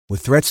With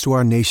threats to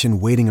our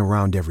nation waiting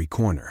around every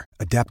corner,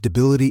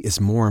 adaptability is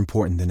more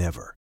important than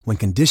ever. When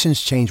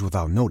conditions change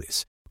without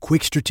notice,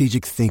 quick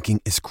strategic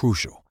thinking is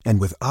crucial.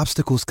 And with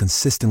obstacles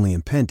consistently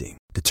impending,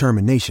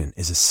 determination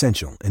is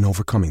essential in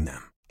overcoming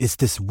them. It's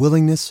this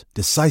willingness,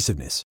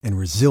 decisiveness, and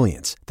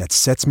resilience that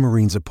sets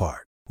Marines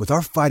apart. With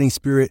our fighting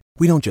spirit,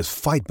 we don't just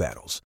fight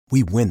battles,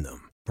 we win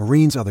them.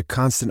 Marines are the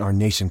constant our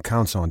nation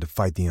counts on to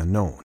fight the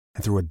unknown.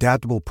 And through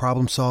adaptable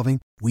problem solving,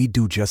 we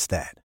do just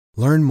that.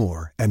 Learn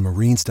more at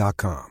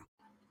marines.com.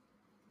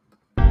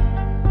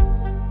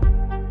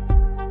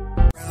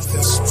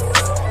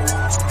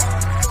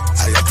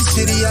 I left the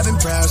city, I've been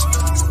proud.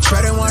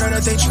 Treading water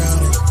that they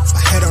drown. My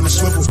head on a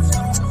swivel.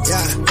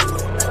 Yeah.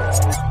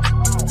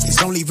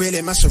 It's only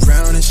really my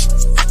surroundings.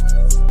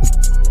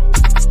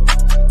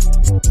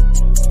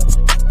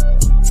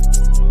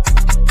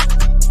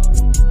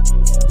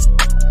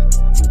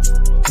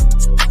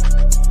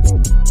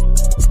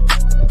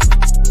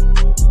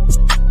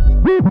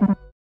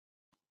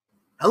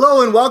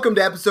 Hello and welcome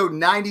to episode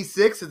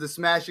 96 of the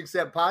Smash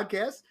Accept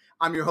podcast.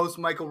 I'm your host,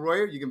 Michael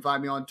Royer. You can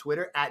find me on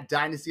Twitter at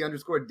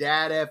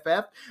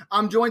Dynasty_DadFF.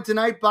 I'm joined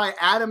tonight by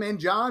Adam and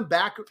John.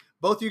 Back,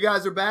 both of you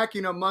guys are back.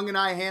 You know, Mung and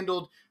I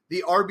handled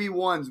the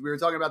RB1s. We were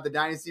talking about the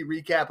Dynasty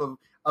recap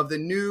of the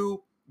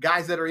new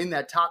guys that are in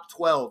that top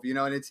 12, you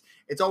know, and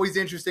it's always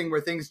interesting where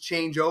things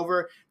change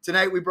over.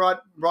 Tonight we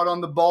brought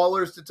on the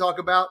ballers to talk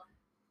about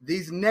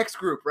these next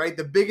group, right?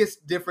 The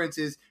biggest difference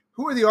is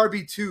who are the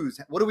RB2s?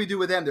 What do we do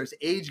with them? There's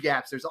age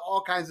gaps. There's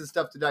all kinds of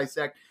stuff to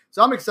dissect.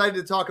 So I'm excited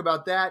to talk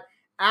about that.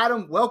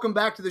 Adam, welcome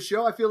back to the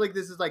show. I feel like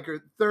this is like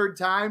your third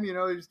time. You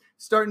know, you're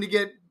starting to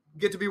get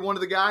to be one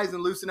of the guys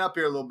and loosen up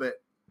here a little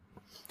bit.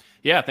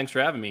 Yeah, thanks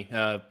for having me.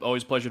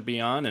 Always a pleasure to be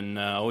on, and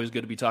always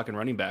good to be talking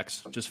running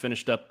backs. Just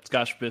finished up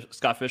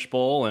Scott Fish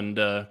Bowl and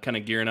kind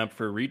of gearing up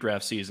for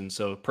redraft season,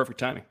 so perfect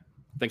timing.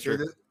 Thanks for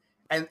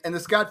And the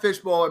Scott Fish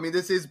Bowl, I mean,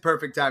 this is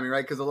perfect timing,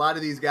 right? Because a lot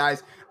of these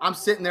guys, I'm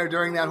sitting there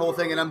during that whole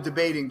thing and I'm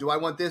debating, do I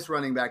want this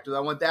running back? Do I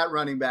want that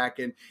running back?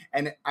 And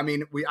I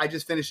mean, I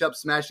just finished up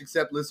Smash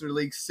Accept Listener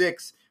League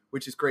 6,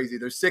 which is crazy.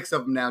 There's 6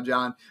 of them now,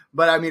 John.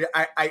 But I mean,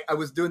 I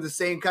was doing the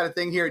same kind of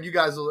thing here, and you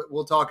guys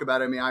will talk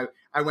about it. I mean,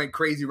 I went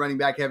crazy running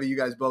back heavy. You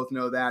guys both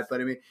know that.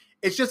 But I mean,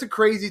 it's just a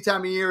crazy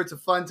time of year. It's a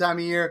fun time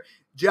of year.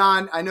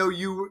 John, I know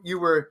you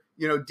were,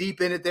 you know,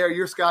 deep in it there.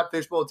 Your Scott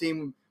Fish Bowl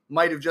team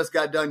might have just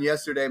got done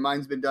yesterday.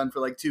 Mine's been done for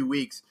like 2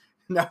 weeks.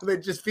 No, it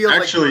just feels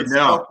like we're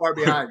so far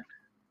behind.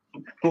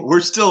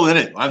 We're still in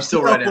it. I'm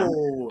still right now.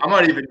 I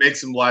might even make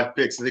some live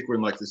picks. I think we're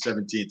in like the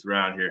 17th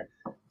round here.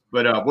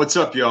 But what's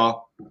up,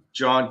 y'all?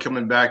 John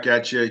coming back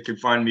at you. You can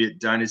find me at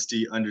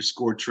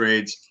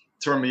Dynasty_trades.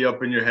 Turn me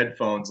up in your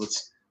headphones.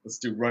 Let's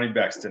do running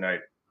backs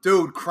tonight.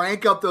 Dude,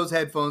 crank up those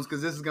headphones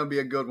because this is going to be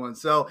a good one.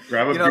 So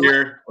grab a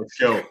beer. Let's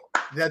go.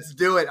 Let's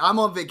do it. I'm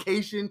on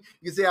vacation.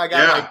 You can see I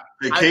got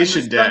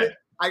vacation dad.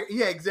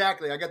 Yeah,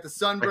 exactly. I got the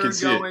sunburn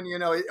going, you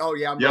know.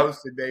 I'm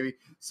roasted, baby.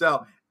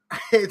 So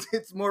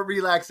it's more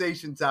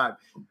relaxation time.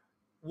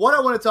 What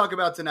I want to talk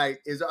about tonight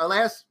is our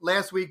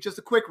last week, just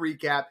a quick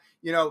recap,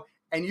 you know,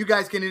 and you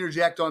guys can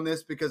interject on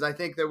this because I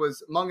think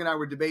Mung and I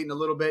were debating a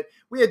little bit.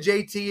 We had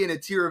JT in a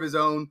tier of his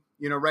own,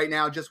 you know, right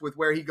now, just with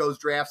where he goes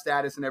draft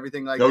status and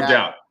everything like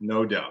that.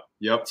 No doubt.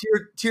 Yep.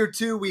 Tier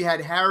 2, we had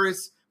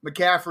Harris,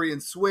 McCaffrey,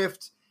 and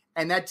Swift.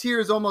 And that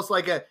tier is almost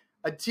like a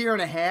tier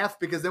and a half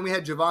because then we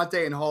had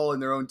Javonte and Hall in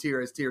their own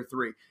tier as tier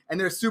 3. And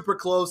they're super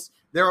close.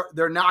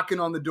 They're knocking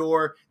on the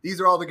door. These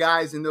are all the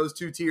guys in those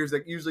 2 tiers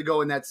that usually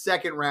go in that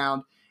second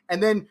round.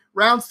 And then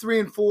rounds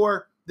 3 and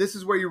 4, this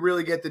is where you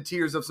really get the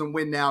tiers of some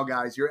win now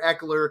guys. Your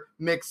Eckler,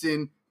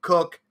 Mixon,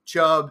 Cook,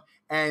 Chubb.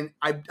 And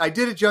I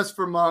did it just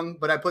for Mung,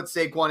 but I put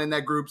Saquon in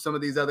that group, some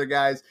of these other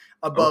guys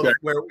above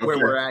where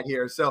we're at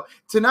here. So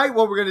tonight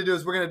what we're going to do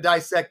is we're going to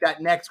dissect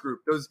that next group,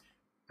 those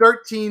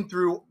 13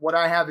 through what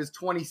I have is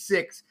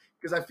 26,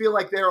 because I feel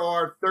like there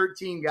are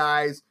 13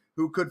 guys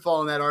who could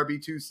fall in that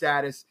RB2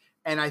 status,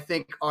 and I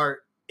think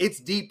it's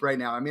deep right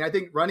now. I mean, I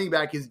think running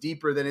back is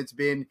deeper than it's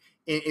been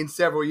in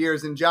several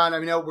years. And John, I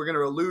know we're going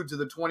to allude to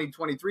the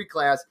 2023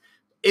 class.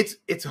 It's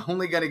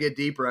only going to get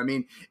deeper. I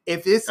mean,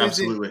 if this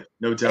absolutely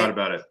no doubt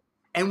about it.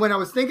 And when I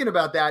was thinking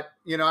about that,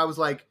 you know, I was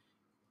like,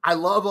 I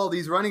love all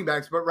these running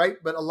backs,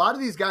 but a lot of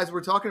these guys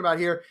we're talking about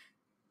here,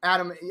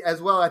 Adam,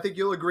 as well, I think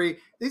you'll agree,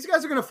 these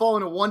guys are going to fall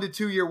in a 1 to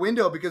 2 year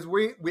window because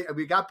we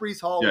got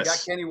Breece Hall, we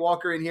got Kenny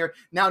Walker in here.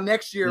 Now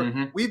next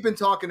year, we've been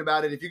talking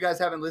about it. If you guys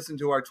haven't listened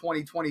to our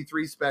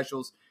 2023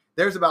 specials,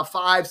 there's about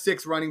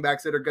 5-6 running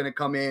backs that are going to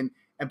come in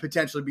and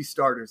potentially be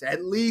starters.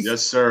 At least,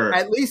 yes, sir.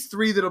 At least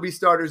 3 that'll be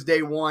starters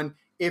day 1,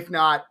 if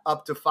not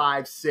up to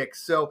 5-6.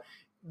 So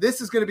this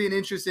is going to be an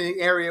interesting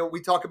area.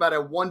 We talk about a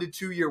 1 to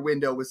 2 year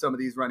window with some of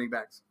these running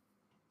backs.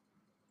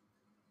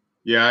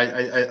 Yeah,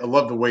 I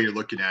love the way you're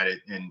looking at it,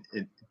 and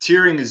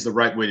tiering is the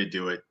right way to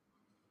do it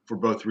for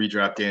both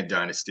redraft and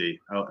dynasty.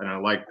 And I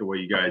like the way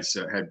you guys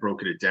had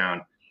broken it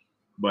down.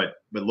 But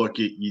look,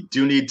 you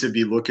do need to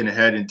be looking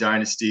ahead in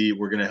dynasty.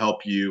 We're going to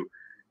help you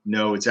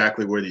know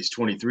exactly where these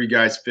 23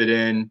 guys fit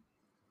in.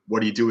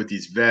 What do you do with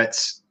these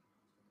vets?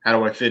 how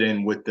do I fit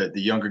in with the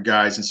younger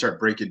guys, and start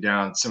breaking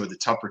down some of the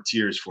tougher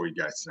tiers for you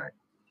guys tonight.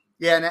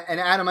 Yeah, and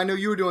Adam, I know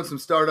you were doing some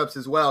startups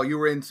as well. You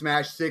were in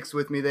Smash 6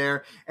 with me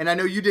there, and I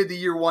know you did the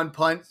year one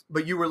punt,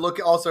 but you were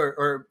looking also,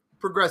 or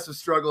progressive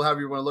struggle, however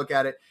you want to look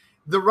at it.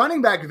 The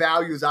running back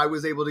values I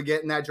was able to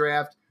get in that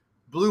draft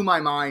blew my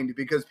mind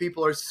because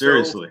people are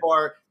so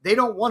far. They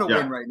don't want to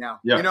win right now.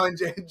 Yeah. You know, and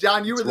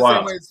John, you were the wild.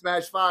 same way in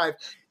Smash 5.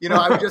 You know,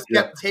 I just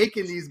kept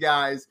taking these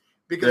guys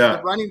because of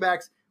the running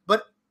backs.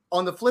 But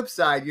on the flip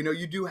side, you know,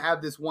 you do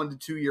have this 1 to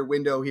 2 year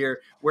window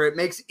here where it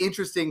makes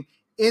interesting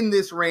in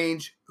this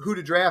range who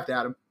to draft,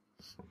 Adam.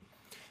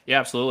 Yeah,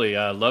 absolutely.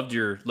 Loved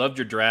your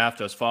draft.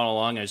 I was following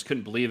along. I just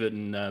couldn't believe it,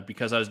 and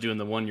because I was doing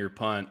the 1 year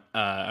punt,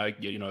 I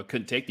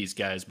couldn't take these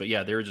guys. But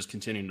yeah, they were just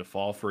continuing to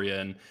fall for you,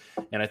 and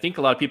I think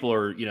a lot of people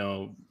are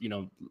a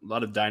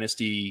lot of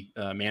dynasty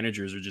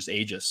managers are just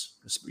ageist.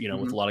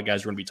 With a lot of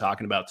guys we're going to be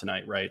talking about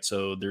tonight, right?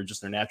 So they're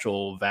just their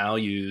natural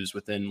values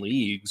within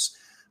leagues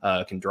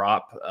can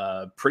drop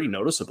pretty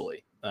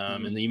noticeably.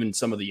 And even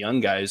some of the young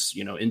guys,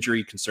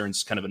 injury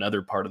concerns kind of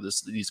another part of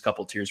these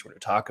couple tiers we're going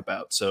to talk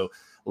about. So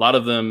a lot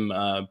of them,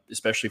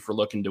 especially if we're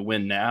looking to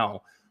win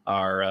now,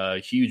 are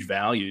huge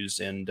values,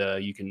 and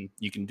you can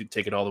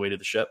take it all the way to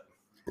the ship.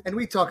 And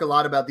we talk a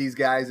lot about these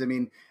guys. I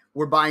mean,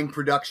 we're buying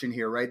production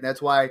here, right?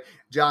 That's why,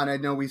 John, I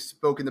know we've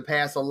spoken in the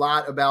past a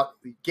lot about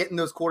getting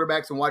those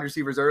quarterbacks and wide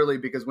receivers early,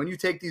 because when you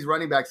take these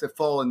running backs that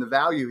fall in the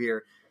value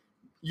here,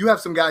 you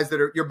have some guys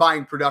that you're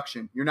buying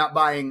production. You're not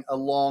buying a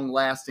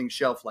long-lasting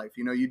shelf life.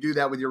 You do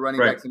that with your running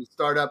backs in a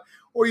startup,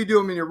 or you do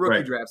them in your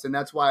rookie drafts, and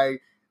that's why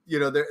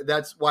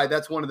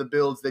that's one of the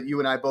builds that you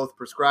and I both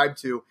prescribe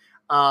to.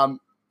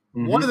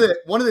 One of the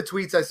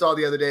tweets I saw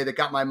the other day that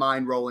got my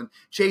mind rolling.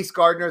 Chase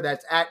Gardner,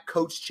 that's at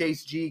Coach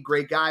Chase G,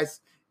 great guys.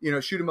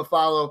 Shoot him a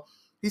follow.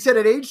 He said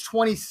at age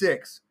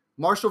 26,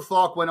 Marshall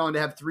Faulk went on to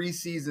have 3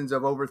 seasons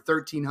of over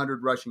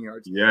 1,300 rushing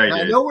yards. Yeah,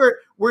 I know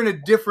we're in a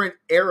different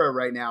era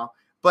right now,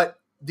 but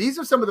these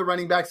are some of the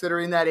running backs that are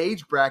in that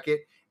age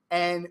bracket,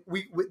 and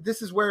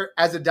this is where,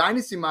 as a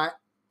dynasty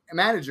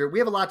manager, we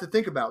have a lot to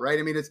think about, right?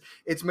 I mean,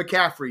 it's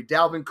McCaffrey,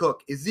 Dalvin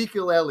Cook,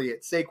 Ezekiel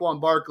Elliott,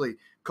 Saquon Barkley,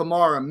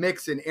 Kamara,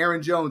 Mixon,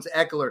 Aaron Jones,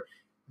 Eckler.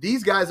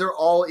 These guys are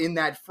all in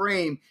that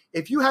frame.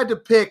 If you had to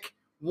pick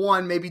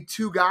one, maybe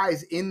 2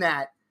 guys in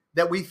that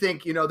we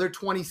think, they're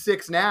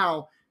 26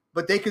 now,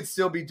 but they could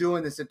still be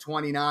doing this at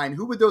 29,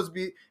 who would those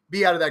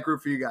be out of that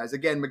group for you guys?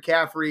 Again,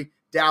 McCaffrey,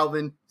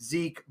 Dalvin,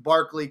 Zeke,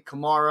 Barkley,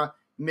 Kamara,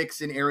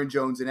 Mixon, Aaron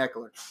Jones, and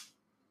Eckler.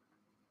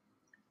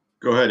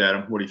 Go ahead,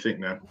 Adam. What do you think,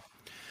 man?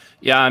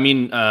 Yeah, I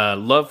mean,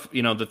 love,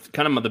 the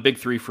kind of the big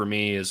 3 for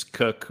me is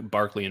Cook,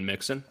 Barkley, and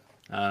Mixon.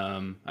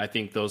 I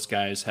think those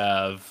guys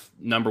have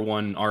number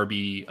 1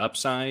 RB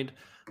upside,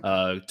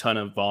 ton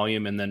of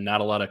volume, and then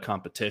not a lot of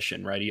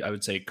competition, right? I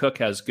would say Cook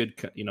has good,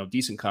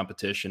 decent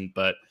competition,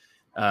 but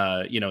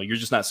you're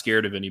just not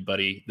scared of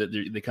anybody.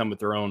 They come with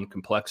their own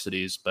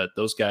complexities, but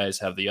those guys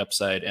have the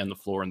upside and the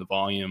floor and the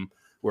volume,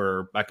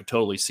 where I could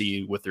totally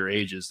see with their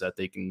ages that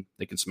they can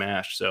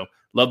smash. So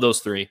love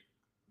those 3.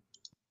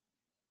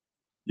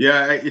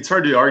 Yeah, it's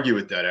hard to argue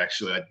with that,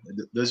 actually.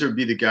 Those would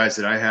be the guys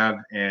that I have.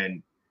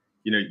 And,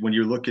 when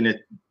you're looking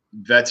at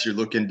vets, you're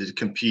looking to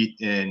compete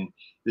in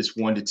this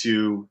 1 to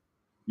 2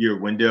 year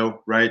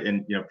window, right?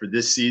 And, for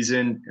this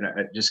season, and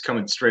I just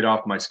coming straight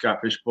off my Scott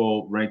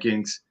Fishbowl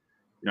rankings,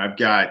 I've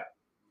got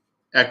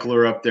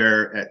Eckler up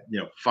there at,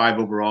 5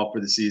 overall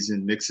for the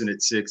season, Mixon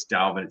at 6,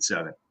 Dalvin at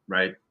 7.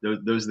 Right.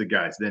 Those are the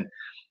guys. Then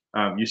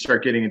you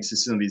start getting into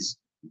some of these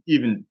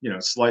even,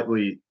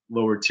 slightly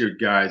lower tiered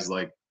guys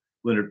like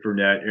Leonard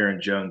Fournette, Aaron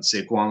Jones,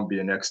 Saquon would be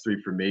the next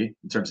 3 for me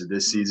in terms of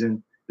this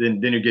season.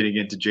 Then you're getting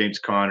into James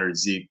Conner,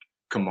 Zeke,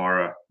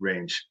 Kamara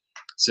range.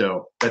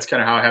 So that's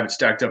kind of how I have it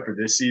stacked up for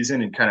this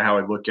season, and kind of how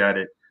I look at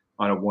it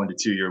on a 1 to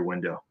 2 year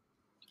window.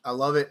 I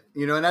love it.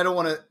 And I don't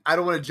want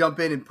to jump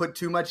in and put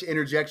too much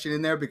interjection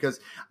in there, because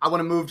I want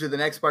to move to the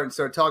next part and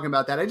start talking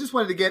about that. I just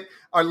wanted to get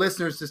our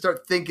listeners to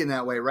start thinking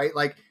that way, right?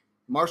 Like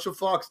Marshall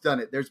Faulk's done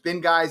it. There's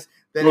been guys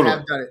that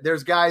have done it.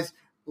 There's guys,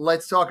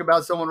 let's talk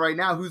about someone right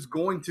now who's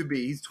going to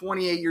be, he's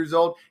 28 years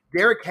old.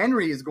 Derrick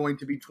Henry is going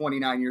to be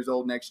 29 years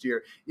old next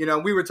year.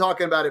 We were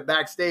talking about it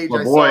backstage.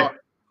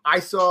 I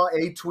saw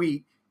a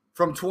tweet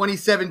from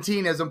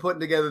 2017 as I'm putting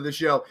together the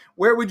show.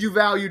 Where would you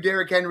value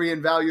Derrick Henry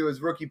and value his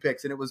rookie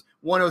picks? And it was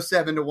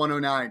 107 to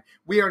 109.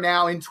 We are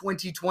now in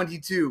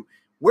 2022.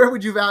 Where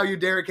would you value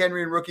Derrick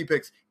Henry and rookie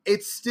picks?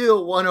 It's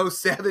still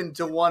 107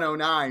 to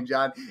 109,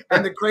 John.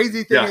 And the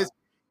crazy thing is,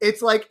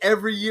 it's like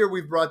every year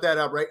we've brought that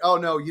up, right? Oh,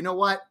 no, you know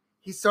what?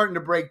 He's starting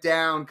to break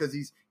down because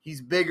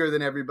he's bigger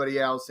than everybody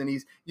else. And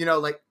he's,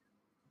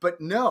 but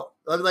no,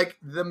 like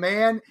the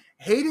man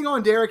hating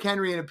on Derrick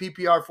Henry in a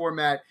PPR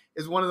format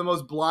is one of the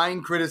most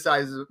blind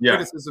criticisms.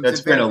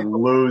 That's been a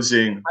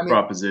losing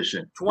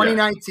proposition.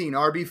 2019,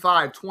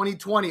 RB5,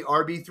 2020,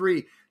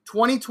 RB3,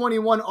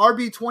 2021,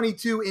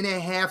 RB22 in a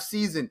half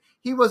season.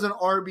 He was an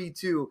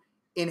RB2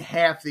 in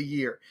half the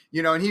year,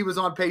 and he was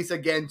on pace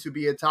again to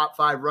be a top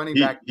 5 running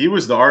back. He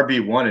was the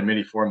RB1 in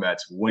many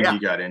formats when he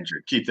got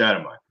injured. Keep that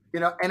in mind.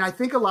 And I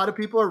think a lot of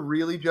people are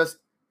really just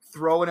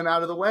throwing him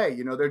out of the way.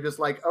 You know, they're just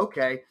like,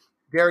 okay,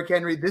 Derrick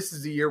Henry, this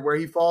is a year where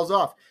he falls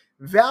off.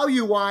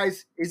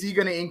 Value-wise, is he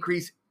going to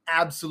increase?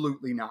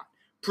 Absolutely not.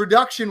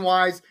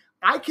 Production-wise,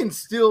 I can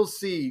still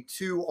see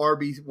 2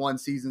 RB1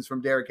 seasons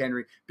from Derrick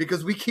Henry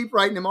because we keep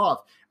writing him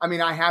off. I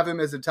mean, I have him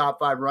as a top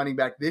 5 running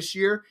back this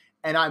year,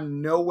 and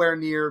I'm nowhere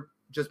near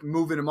just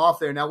moving him off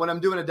there. Now, when I'm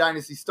doing a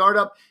dynasty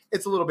startup,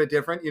 it's a little bit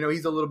different. You know,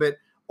 he's a little bit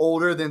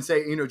older than,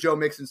 say, you know, Joe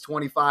Mixon's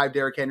 25,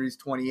 Derrick Henry's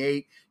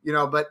 28, you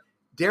know, but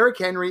Derrick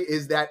Henry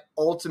is that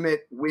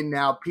ultimate win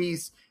now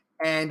piece.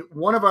 And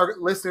one of our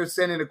listeners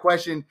sent in a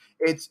question.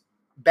 It's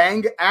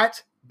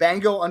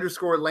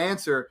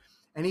 @Bango_Lancer.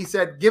 And he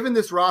said, given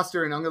this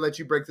roster, and I'm going to let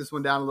you break this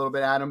one down a little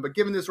bit, Adam, but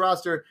given this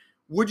roster,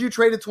 would you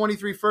trade a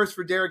 23 first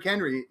for Derrick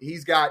Henry?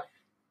 He's got,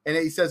 and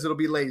he says it'll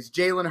be Lays,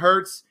 Jalen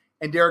Hurts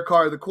and Derek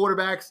Carr are the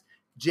quarterbacks,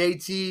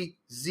 JT,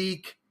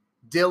 Zeke,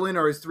 Dylan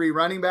are his 3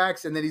 running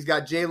backs, and then he's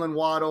got Jalen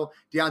Waddle,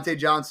 Deontay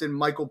Johnson,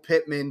 Michael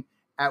Pittman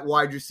at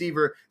wide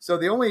receiver. So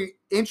the only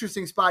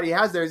interesting spot he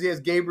has there is he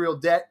has Gabriel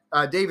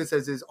Davis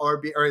as his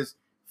RB or his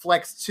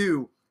flex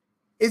 2.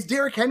 Is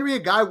Derrick Henry a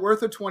guy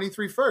worth a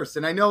 23 first?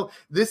 And I know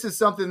this is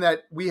something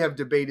that we have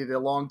debated a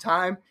long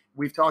time.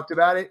 We've talked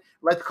about it.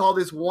 Let's call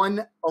this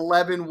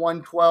 111,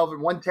 112,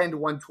 and 110 to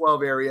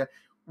 112 area.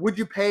 Would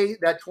you pay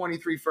that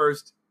 23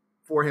 first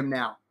for him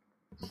now?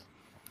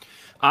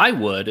 I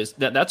would.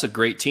 That's a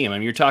great team. I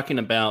mean, you're talking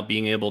about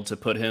being able to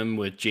put him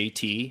with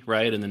JT,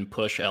 right, and then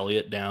push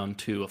Elliott down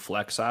to a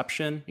flex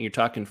option. You're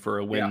talking for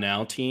a win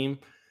now team.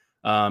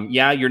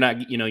 You're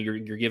not, you know, you're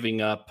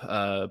giving up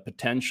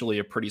potentially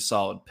a pretty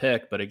solid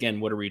pick, but again,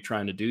 what are we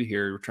trying to do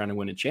here? We're trying to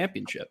win a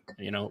championship,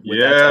 you know?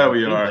 We are.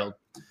 Build.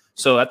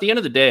 So at the end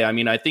of the day, I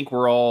mean, I think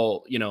we're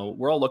all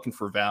looking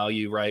for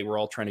value, right? We're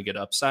all trying to get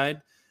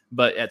upside,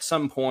 but at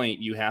some point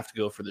you have to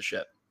go for the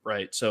ship,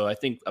 right? So I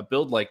think a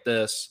build like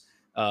this,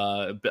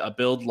 a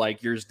build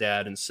like yours,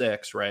 Dad, in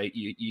 6, right?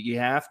 You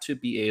have to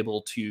be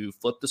able to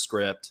flip the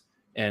script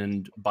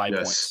and buy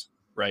points,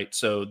 right?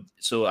 So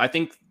I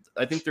think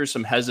there's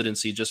some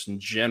hesitancy just in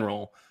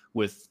general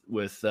with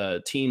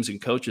teams and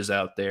coaches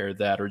out there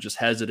that are just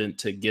hesitant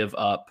to give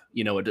up,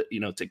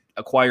 to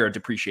acquire a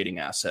depreciating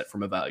asset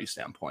from a value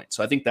standpoint.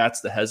 So I think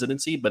that's the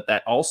hesitancy, but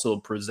that also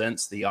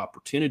presents the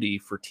opportunity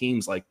for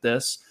teams like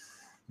this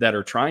that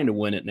are trying to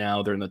win it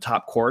now. They're in the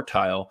top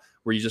quartile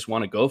where you just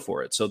want to go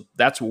for it. So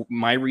that's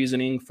my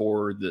reasoning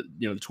for the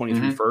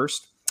 23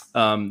 first.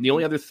 The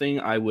only other thing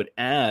I would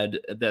add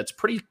that's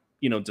pretty,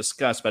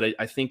 discussed, but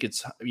I think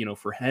it's,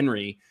 for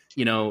Henry,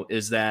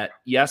 is that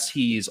yes,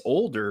 he's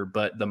older,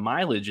 but the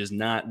mileage is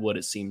not what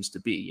it seems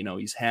to be.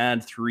 He's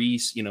had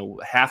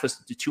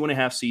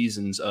 2.5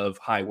 seasons of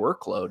high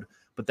workload,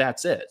 but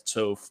that's it.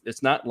 So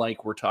it's not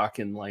like we're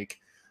talking like,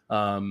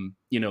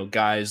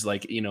 guys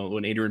like,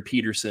 when Adrian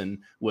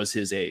Peterson was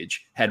his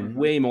age, had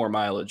way more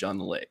mileage on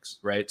the legs,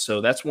 right? So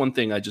that's one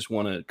thing I just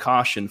want to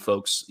caution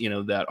folks,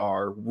 that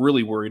are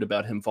really worried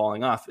about him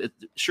falling off.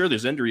 Sure,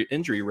 there's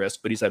injury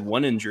risk, but he's had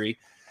one injury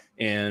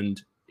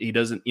and he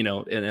doesn't,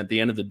 and at the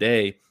end of the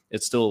day,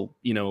 it's still,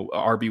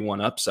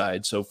 RB1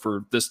 upside. So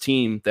for this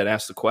team that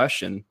asked the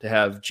question to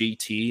have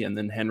GT and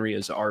then Henry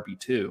as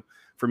RB2,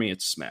 for me,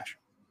 it's a smash.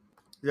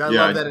 Yeah, I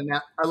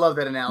love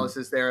that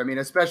analysis there. I mean,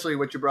 especially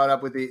what you brought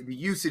up with the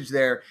usage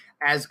there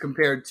as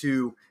compared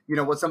to,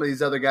 what some of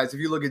these other guys, if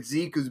you look at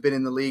Zeke, who's been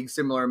in the league,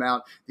 similar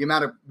amount, the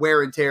amount of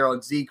wear and tear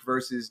on Zeke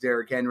versus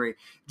Derrick Henry.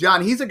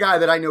 John, he's a guy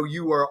that I know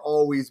you are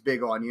always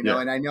big on,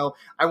 and I know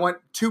I want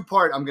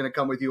two-part, I'm going to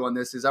come with you on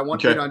this, is I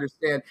want you to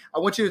understand, I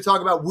want you to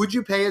talk about, would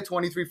you pay a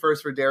 23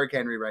 first for Derrick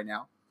Henry right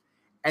now?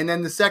 And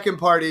then the second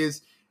part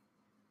is,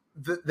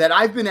 that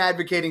I've been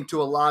advocating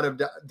to a lot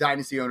of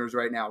dynasty owners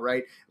right now,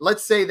 right?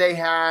 Let's say they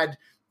had,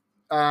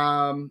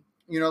 David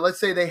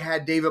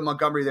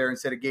Montgomery there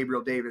instead of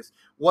Gabriel Davis.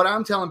 What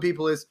I'm telling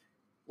people is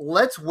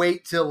let's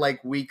wait till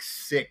like week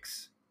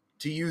 6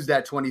 to use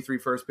that 23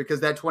 first, because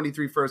that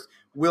 23 first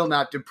will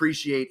not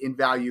depreciate in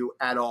value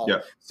at all. Yeah.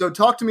 So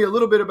talk to me a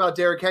little bit about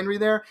Derrick Henry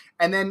there.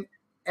 And then,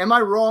 am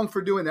I wrong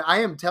for doing that? I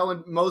am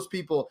telling most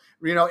people,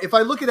 if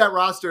I look at that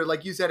roster,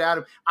 like you said,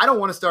 Adam, I don't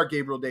want to start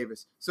Gabriel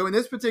Davis. So in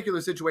this particular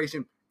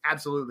situation,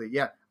 absolutely.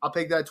 Yeah, I'll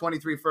take that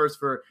 23 first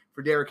for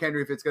Derrick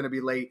Henry if it's going to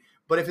be late.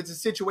 But if it's a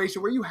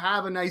situation where you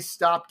have a nice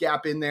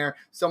stopgap in there,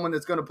 someone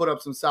that's going to put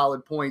up some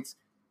solid points,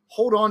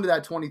 hold on to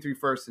that 23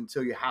 first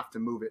until you have to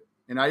move it.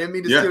 And I didn't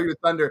mean to steal your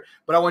thunder,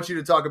 but I want you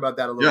to talk about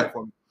that a little bit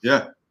for me.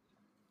 Yeah.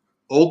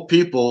 Old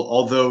people,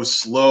 although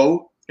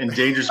slow and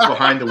dangerous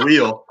behind the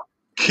wheel,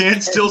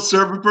 can still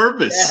serve a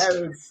purpose.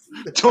 Yes.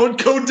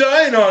 Don't go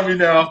dying on me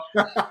now.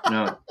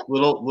 No,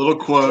 little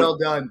quote. Well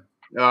done.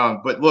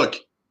 But look,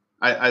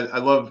 I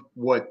love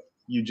what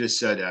you just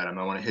said, Adam.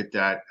 I want to hit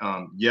that.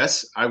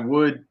 Yes, I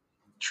would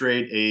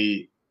trade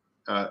a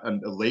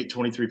late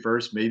 23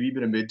 first, maybe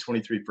even a mid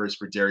 23 first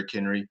for Derrick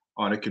Henry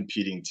on a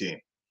competing team,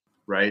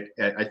 right?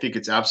 I think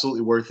it's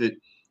absolutely worth it.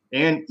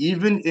 And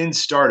even in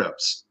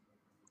startups,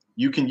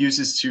 you can use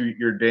this to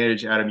your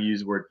advantage. Adam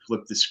used the word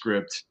flip the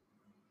script.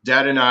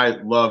 Dad and I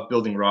love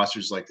building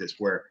rosters like this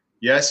where,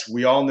 yes,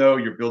 we all know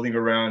you're building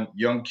around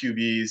young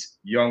QBs,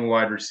 young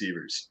wide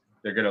receivers.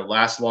 They're going to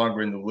last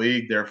longer in the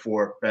league,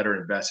 therefore better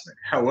investment.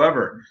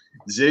 However,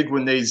 zig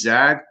when they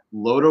zag,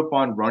 load up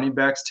on running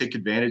backs, take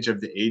advantage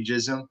of the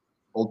ageism.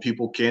 Old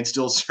people can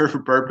still serve a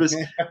purpose.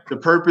 The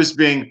purpose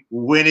being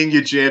winning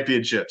you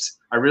championships.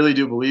 I really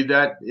do believe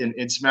that.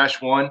 In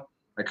Smash 1,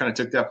 I kind of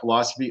took that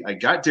philosophy. I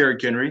got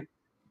Derrick Henry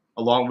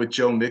along with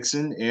Joe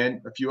Mixon and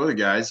a few other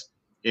guys,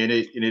 and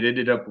it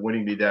ended up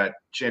winning me that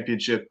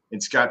championship. In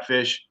Scott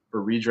Fish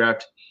for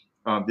redraft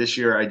this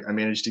year, I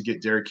managed to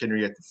get Derrick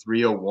Henry at the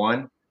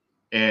 301.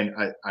 And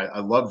I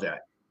love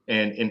that.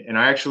 And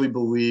I actually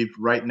believe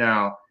right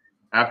now,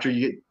 after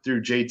you get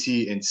through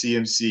JT and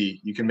CMC,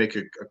 you can make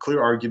a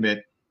clear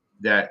argument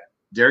that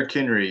Derrick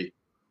Henry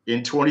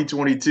in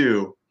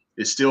 2022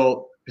 is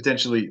still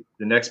potentially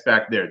the next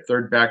back there,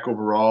 third back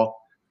overall.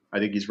 I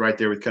think he's right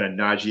there with kind of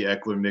Najee,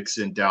 Eckler,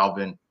 Mixon,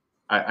 Dalvin.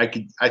 I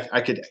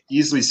could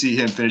easily see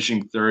him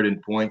finishing third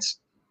in points.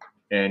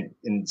 And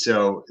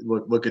so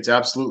look, it's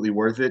absolutely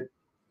worth it.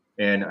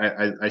 And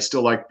I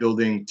still like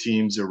building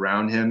teams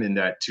around him in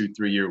that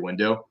 2-3 year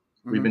window.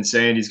 Mm-hmm. We've been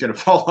saying he's going to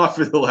fall off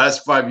for the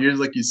last 5 years,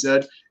 like you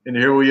said, and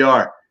here we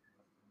are.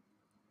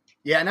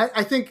 Yeah, and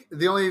I think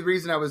the only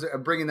reason I was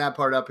bringing that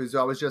part up is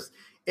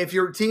if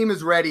your team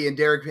is ready and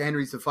Derrick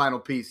Henry's the final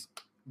piece,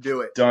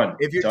 do it. Done.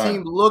 If your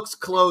team looks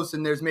close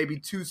and there's maybe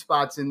 2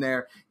 spots in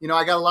there,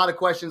 I got a lot of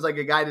questions. Like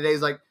a guy today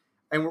is like,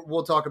 and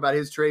we'll talk about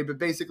his trade, but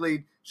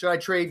basically, should I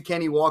trade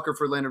Kenny Walker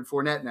for Leonard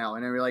Fournette now?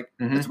 And we're like,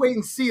 let's wait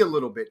and see a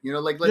little bit.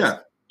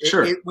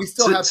 Sure. We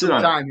still have some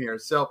time here.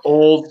 So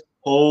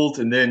hold,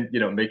 and then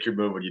make your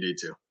move when you need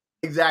to.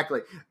 Exactly.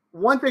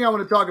 One thing I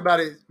want to talk about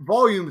is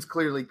volume is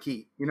clearly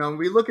key. When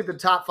we look at the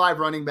top 5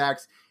 running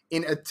backs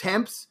in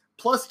attempts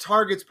plus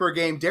targets per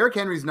game, Derrick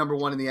Henry's number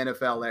 1 in the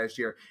NFL last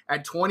year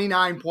at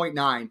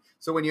 29.9.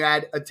 So when you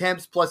add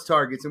attempts plus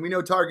targets, and we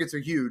know targets are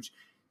huge,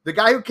 the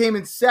guy who came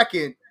in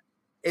second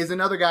is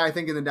another guy I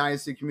think in the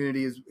dynasty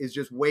community is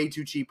just way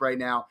too cheap right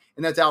now,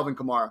 and that's Alvin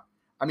Kamara.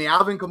 I mean,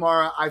 Alvin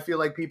Kamara, I feel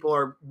like people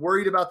are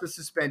worried about the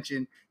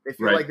suspension. They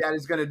feel like that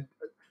is going to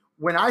 –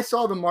 when I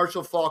saw the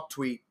Marshall Faulk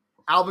tweet,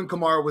 Alvin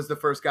Kamara was the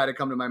first guy to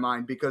come to my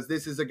mind because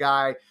this is a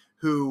guy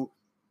who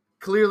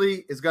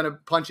clearly is going to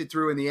punch it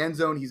through in the end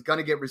zone. He's going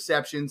to get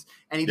receptions,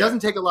 and he doesn't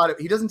take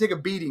he doesn't take a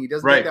beating. He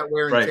doesn't take that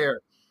wear and tear.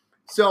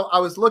 So I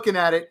was looking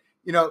at it,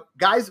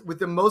 guys with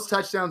the most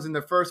touchdowns in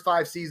the first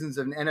 5 seasons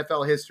of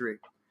NFL history.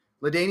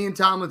 LaDainian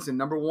Tomlinson,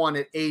 number 1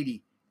 at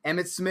 80.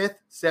 Emmitt Smith,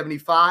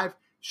 75.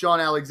 Sean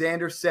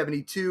Alexander,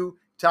 72.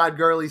 Todd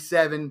Gurley,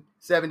 70.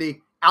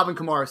 Alvin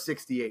Kamara,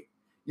 68.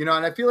 And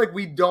I feel like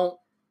we don't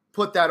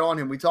put that on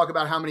him. We talk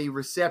about how many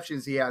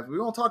receptions he has. We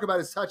don't talk about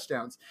his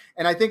touchdowns.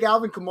 And I think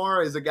Alvin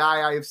Kamara is a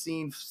guy I have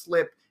seen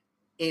slip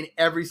in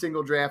every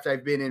single draft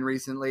I've been in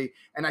recently.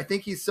 And I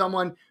think he's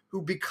someone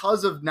who,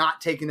 because of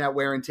not taking that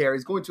wear and tear,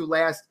 is going to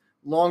last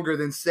longer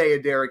than, say,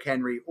 a Derrick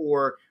Henry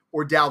or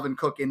Dalvin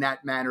Cook in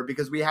that manner,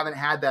 because we haven't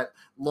had that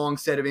long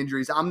set of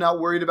injuries. I'm not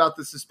worried about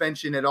the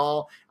suspension at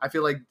all. I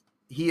feel like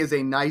he is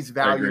a nice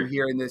value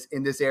here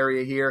in this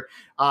area here.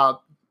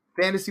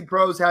 Fantasy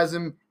Pros has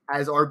him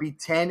as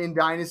RB10 in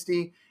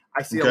Dynasty.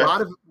 I see a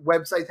lot of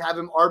websites have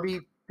him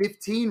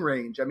RB15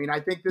 range. I mean, I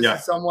think this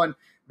is someone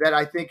that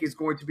I think is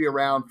going to be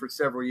around for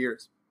several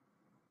years.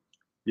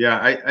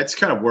 Yeah, that's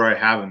kind of where I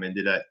have him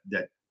into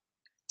that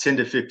 10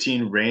 to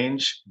 15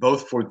 range,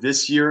 both for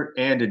this year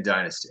and in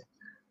Dynasty.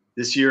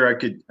 This year, I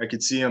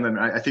could see him. I mean,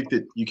 I think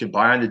that you can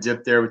buy on the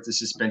dip there with the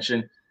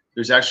suspension.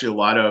 There's actually a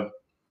lot of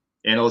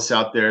analysts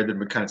out there that have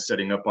been kind of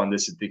studying up on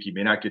this and think he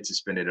may not get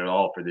suspended at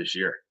all for this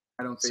year.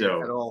 I don't think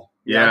at all.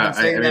 Yeah, I've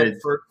been saying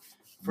that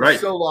for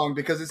so long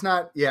because it's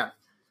not. Yeah,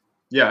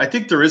 I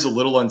think there is a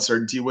little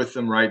uncertainty with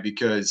them, right?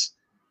 Because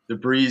the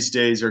Breeze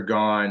days are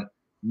gone.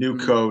 New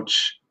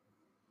coach.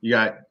 You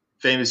got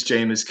famous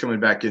Jameis coming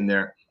back in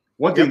there.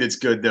 One thing that's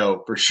good,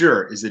 though, for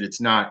sure, is that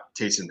it's not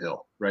Taysom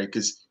Hill, right?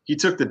 Because he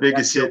took the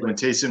biggest hit when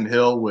Taysom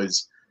Hill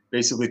was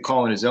basically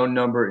calling his own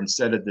number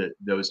instead of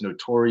those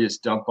notorious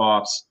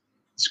dump-offs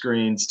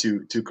screens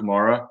to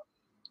Kamara.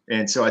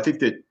 And so I think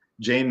that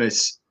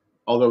Jameis,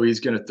 although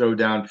he's going to throw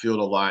downfield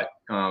a lot,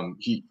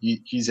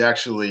 he's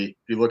actually, if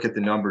you look at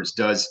the numbers,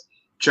 does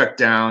check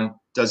down,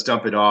 does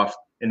dump it off,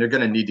 and they're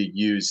going to need to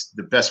use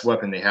the best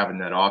weapon they have in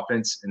that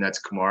offense, and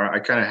that's Kamara. I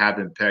kind of have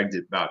him pegged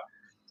at about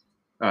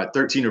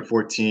 13 or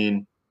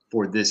 14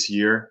 for this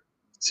year.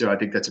 So I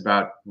think that's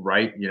about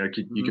right.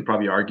 You could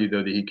probably argue,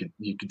 though, that he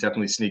could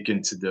definitely sneak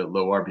into the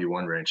low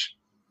RB1 range.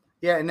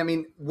 Yeah, and I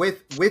mean,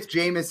 with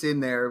Jameis in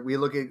there, we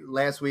look at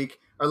last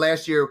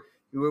year,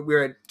 we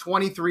were at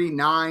 23,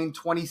 9,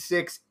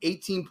 26,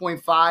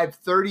 18.5,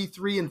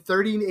 33, and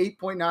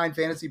 38.9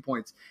 fantasy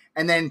points.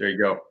 And then there you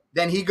go.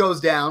 Then he goes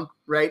down,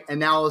 right? And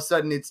now all of a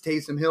sudden it's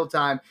Taysom Hill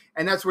time.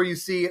 And that's where you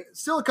see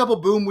still a couple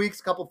boom weeks,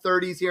 a couple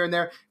 30s here and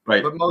there.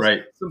 Right, but most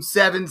some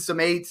 7s, some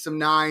 8s, some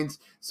 9s.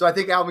 So I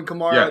think Alvin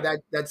Kamara,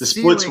 that the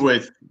splits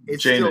with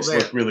Jameis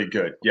look really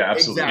good. Yeah,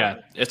 absolutely.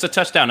 Exactly. Yeah, it's a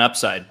touchdown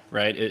upside,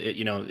 right? At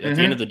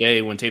the end of the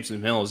day, when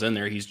Taysom Hill is in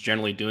there, he's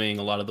generally doing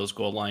a lot of those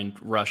goal line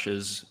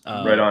rushes,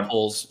 right on.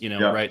 pulls,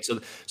 right?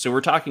 So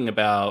we're talking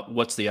about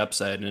what's the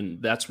upside.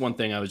 And that's one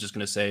thing I was just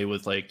going to say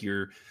with like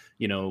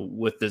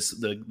with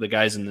the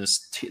guys in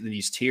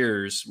these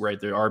tiers, right?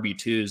 The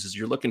RB2s is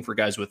you're looking for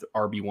guys with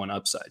RB1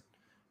 upside,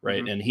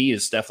 right? And he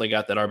has definitely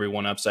got that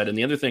RB1 upside. And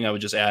the other thing I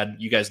would just add,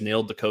 you guys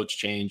nailed the coach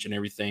change and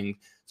everything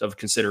of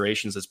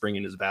considerations that's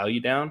bringing his value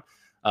down.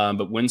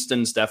 But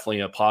Winston's definitely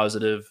a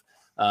positive.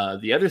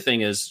 The other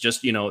thing is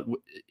just,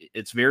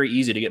 it's very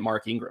easy to get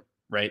Mark Ingram,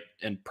 right?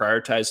 And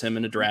prioritize him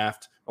in a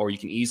draft, or you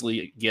can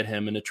easily get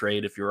him in a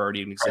trade if you're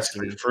already an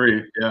existing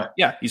free.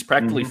 Yeah. He's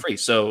practically free.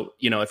 So,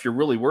 if you're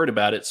really worried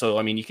about it,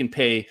 you can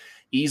pay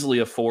easily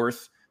a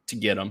 4th to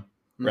get him,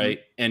 right?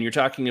 And you're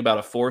talking about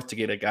a 4th to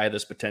get a guy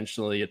that's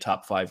potentially a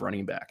top 5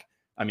 running back.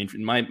 I mean,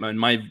 in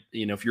my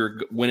if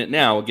you're win it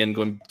now, again,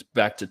 going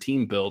back to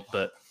team build,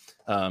 but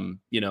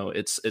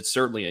it's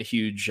certainly a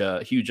huge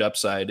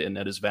upside, and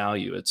that is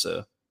value. It's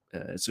a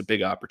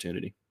big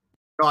opportunity.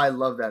 Oh, I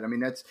love that. I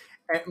mean,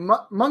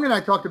 Mung and I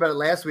talked about it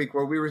last week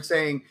where we were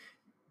saying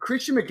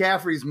Christian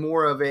McCaffrey is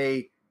more of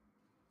a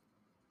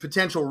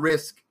potential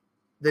risk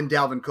than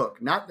Dalvin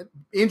Cook, not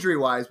injury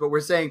wise, but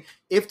we're saying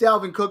if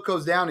Dalvin Cook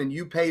goes down and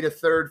you paid a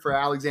 3rd for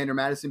Alexander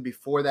Mattison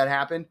before that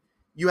happened,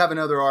 you have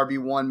another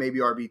RB1, maybe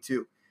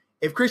RB2.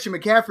 If Christian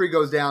McCaffrey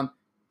goes down,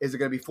 is it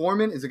going to be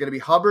Foreman? Is it going to be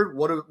Hubbard?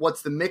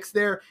 What's the mix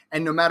there?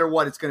 And no matter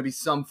what, it's going to be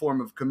some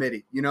form of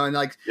committee, and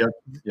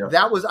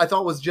that was, I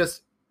thought was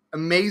just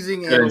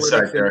amazing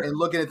analytics and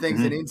looking at things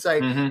and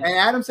insight. And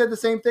Adam said the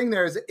same thing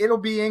there is it'll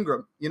be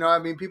Ingram.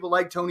 People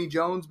like Tony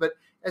Jones, but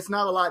it's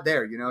not a lot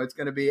there. It's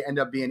going to end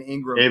up being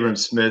Ingram. Abram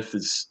Smith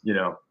is,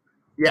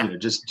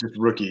 just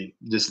rookie,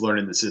 just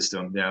learning the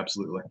system. Yeah,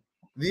 absolutely.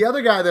 The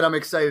other guy that I'm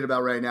excited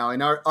about right now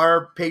in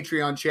our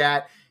Patreon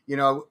chat,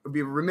 it'd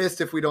be remiss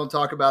if we don't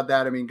talk about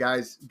that. I mean,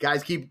 guys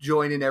keep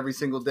joining every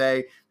single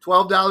day.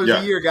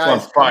 $12 a year,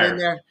 guys. Come in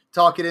there,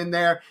 talk it in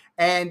there.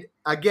 And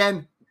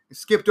again,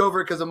 skipped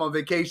over it because I'm on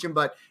vacation,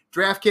 but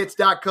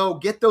draftkits.co,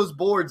 get those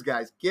boards,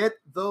 guys. Get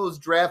those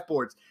draft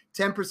boards.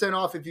 10%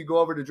 off if you go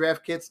over to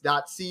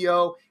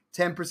draftkits.co.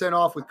 10%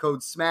 off with code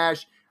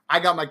SMASH.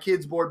 I got my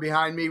kids board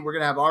behind me. We're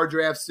going to have our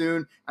draft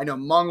soon. I know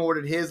Mung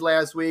ordered his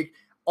last week.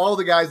 All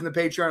the guys in the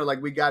Patreon are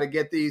like, we got to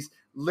get these.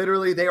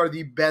 Literally, they are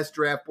the best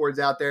draft boards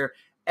out there.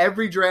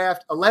 Every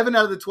draft, 11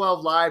 out of the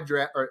 12 live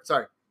draft,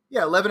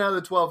 11 out of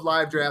the 12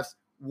 live drafts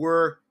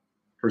were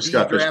for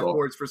Scott draft Fishbowl.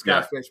 Boards for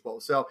Scott Fishbowl.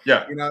 So,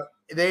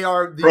 they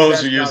are the pros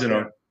best are using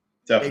them.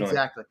 Definitely.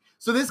 Exactly.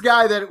 So this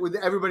guy that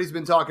everybody's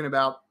been talking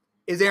about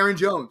is Aaron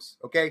Jones.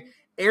 Okay.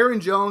 Aaron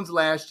Jones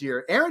last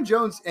year. Aaron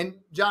Jones and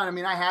John, I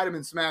mean, I had him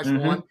in Smash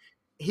 1.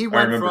 He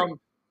went from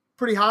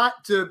pretty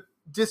hot to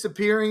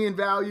disappearing in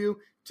value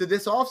to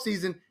this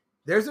offseason.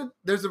 There's a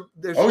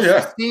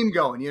steam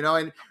going,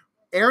 and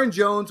Aaron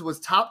Jones was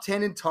top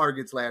 10 in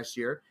targets last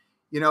year.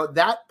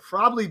 That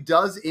probably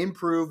does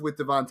improve with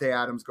Devontae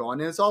Adams gone.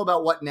 And it's all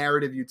about what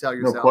narrative you tell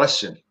yourself. No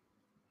question.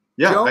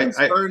 Yeah, Jones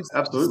earns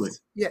absolutely.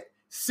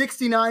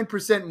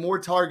 69% more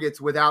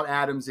targets without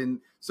Adams in.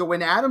 So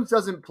when Adams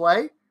doesn't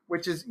play,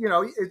 which is,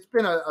 it's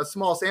been a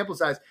small sample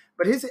size,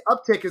 but his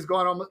uptick has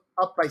gone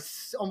up by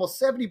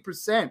almost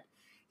 70%.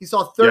 He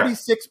saw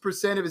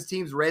 36% of his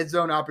team's red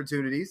zone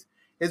opportunities.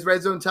 His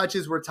red zone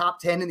touches were top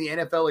 10 in the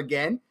NFL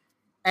again.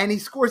 And he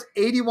scores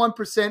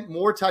 81%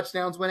 more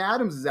touchdowns when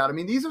Adams is out. I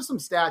mean, these are some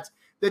stats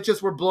that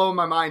just were blowing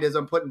my mind as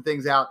I'm putting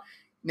things out.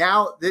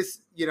 Now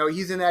this,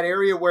 he's in that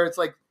area where it's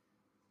like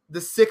the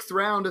 6th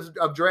round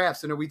of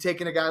drafts. And are we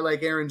taking a guy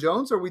like Aaron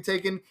Jones, or are we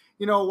taking,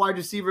 a wide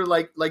receiver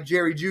like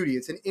Jerry Jeudy?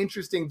 It's an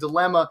interesting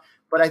dilemma,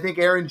 but I think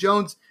Aaron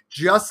Jones,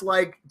 just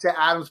like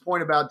to Adam's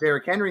point about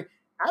Derrick Henry,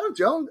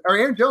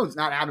 Aaron Jones,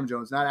 not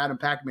Adam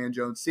Pac-Man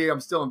Jones. See, I'm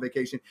still on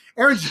vacation.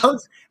 Aaron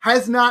Jones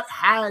has not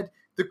had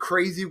the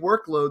crazy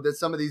workload that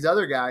some of these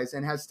other guys,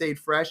 and has stayed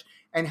fresh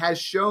and has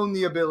shown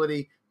the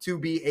ability to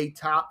be a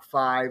top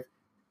 5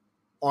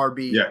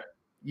 RB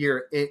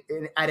year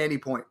at any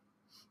point.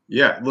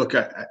 Yeah, look,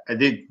 I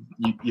think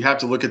you have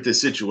to look at this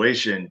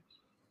situation,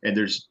 and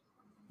there's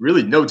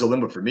really no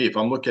dilemma for me. If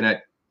I'm looking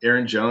at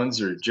Aaron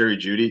Jones or Jerry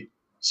Jeudy,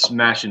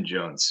 smashing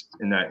Jones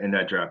in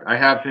that draft. I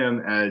have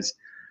him as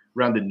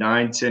around the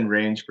 9-10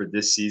 range for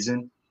this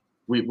season.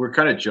 We're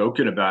kind of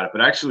joking about it,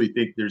 but I actually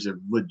think there's a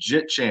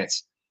legit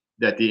chance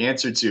that the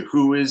answer to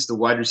who is the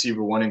wide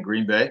receiver 1 in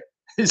Green Bay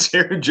is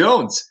Aaron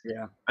Jones.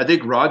 Yeah, I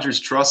think Rodgers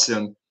trusts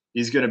him.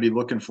 He's going to be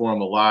looking for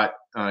him a lot.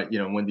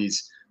 When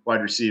these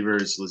wide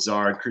receivers,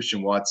 Lazard,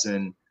 Christian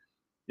Watson,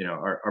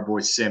 our boy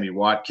Sammy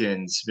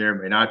Watkins may or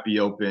may not be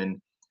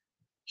open.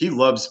 He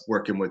loves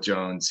working with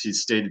Jones.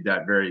 He's stated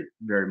that very,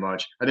 very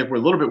much. I think we're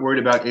a little bit worried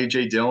about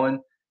A.J. Dillon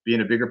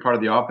being a bigger part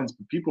of the offense,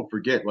 but people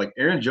forget, like,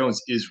 Aaron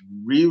Jones is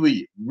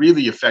really,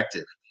 really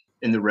effective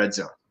in the red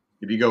zone.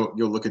 if you go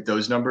look at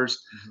those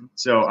numbers.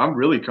 So I'm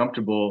really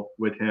comfortable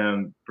with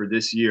him for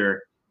this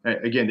year.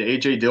 Again, the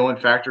A.J. Dillon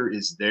factor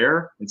is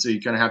there, and so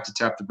you kind of have to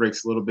tap the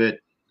brakes a little bit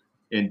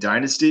in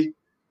Dynasty.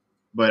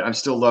 But I'm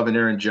still loving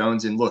Aaron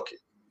Jones. And look,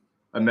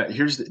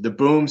 here's the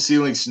boom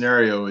ceiling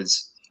scenario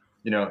is,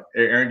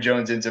 Aaron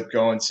Jones ends up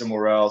going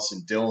somewhere else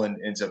and Dillon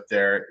ends up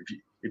there.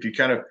 If you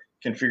kind of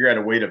can figure out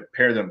a way to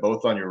pair them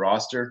both on your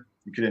roster,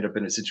 you could end up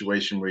in a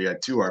situation where you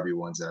had 2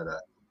 RB1s out of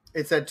that.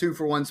 It's that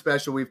 2-for-1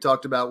 special we've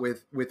talked about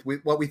with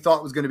what we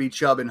thought was going to be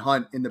Chubb and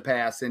Hunt in the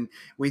past. And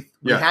we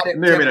had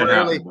it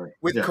temporarily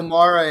with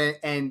Kamara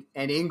and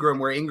Ingram,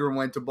 where Ingram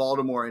went to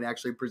Baltimore and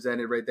actually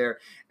presented right there.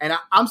 And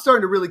I'm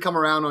starting to really come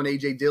around on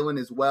A.J. Dillon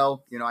as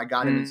well. I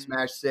got him in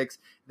Smash 6.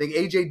 I think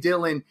A.J.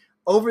 Dillon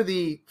over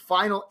the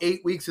final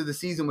 8 weeks of the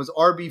season was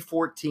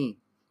RB14.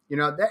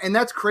 And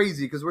that's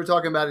crazy because we're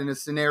talking about in a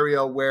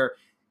scenario where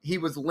he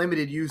was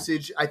limited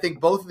usage. I think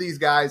both of these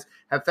guys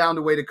have found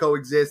a way to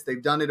coexist.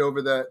 They've done it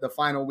over the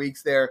final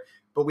weeks there.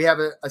 But we have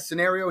a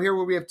scenario here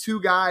where we have 2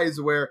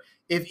 guys where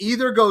if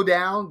either go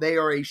down, they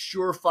are a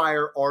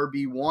surefire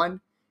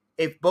RB1.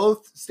 If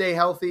both stay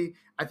healthy,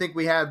 I think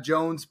we have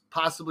Jones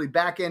possibly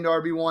back-end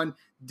RB1,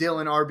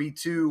 Dillon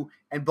RB2,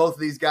 and both of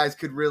these guys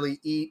could really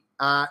eat.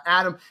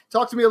 Adam,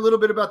 talk to me a little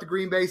bit about the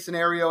Green Bay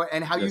scenario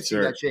and how you see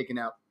that shaking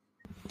out.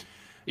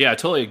 Yeah, I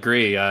totally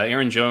agree.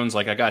 Aaron Jones,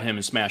 I got him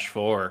in Smash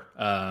 4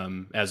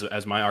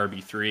 as my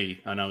RB3,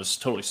 and I was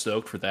totally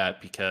stoked for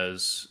that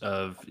because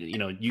of,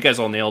 you guys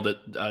all nailed it.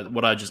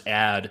 What I just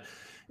add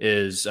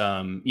is,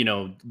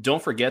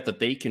 don't forget that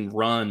they can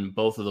run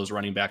both of those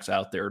running backs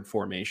out there in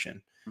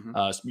formation.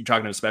 You're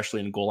talking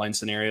especially in goal line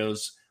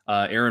scenarios.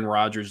 Aaron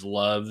Rodgers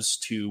loves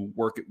to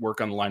work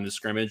on the line of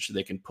scrimmage.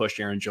 They can push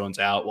Aaron Jones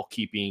out while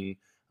keeping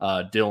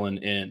Dillon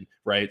in,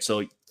 right?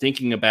 So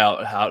thinking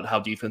about how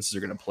defenses are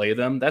going to play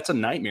them, that's a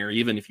nightmare,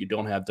 even if you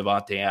don't have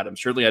Davante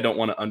Adams. Certainly, I don't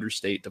want to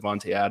understate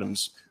Davante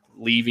Adams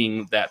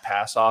leaving that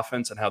pass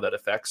offense and how that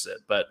affects it.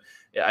 But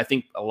I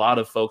think a lot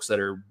of folks that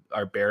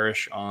are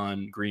bearish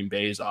on Green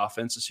Bay's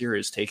offense this year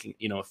is taking,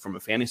 from a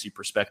fantasy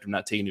perspective,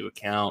 not taking into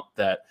account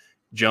that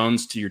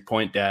Jones, to your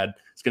point, Dad,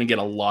 is going to get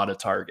a lot of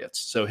targets.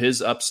 So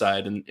his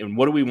upside, and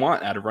what do we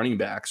want out of running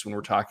backs when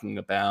we're talking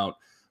about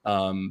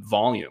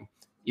volume?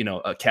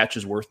 A catch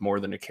is worth more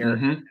than a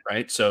carry,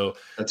 right? So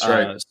that's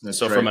right.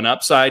 From an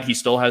upside, he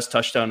still has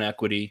touchdown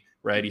equity,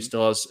 right? He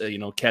still has,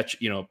 catch.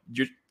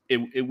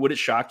 Would it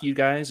shock you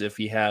guys if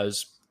he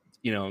has,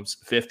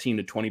 15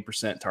 to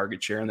 20%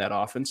 target share in that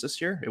offense this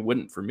year? It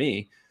wouldn't for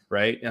me,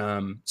 right?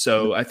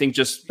 So I think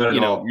just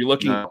you're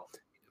looking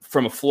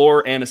from a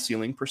floor and a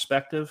ceiling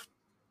perspective.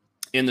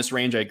 In this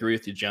range, I agree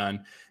with you,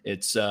 John.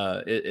 It's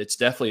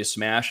definitely a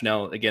smash.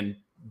 Now, again,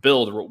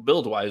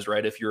 build wise,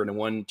 right? If you're in a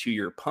 1-2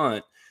 year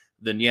punt,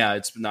 then yeah,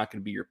 it's not going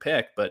to be your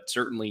pick, but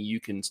certainly you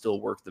can still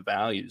work the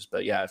values.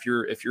 But yeah, if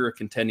you're a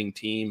contending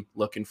team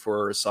looking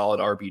for a solid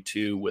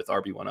RB2 with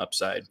RB1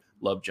 upside,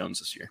 love Jones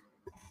this year.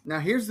 Now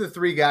here's the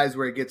 3 guys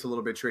where it gets a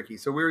little bit tricky.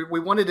 So we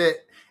wanted to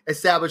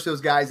establish those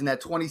guys in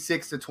that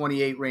 26 to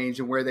 28 range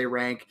and where they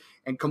rank.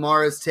 And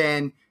Kamara's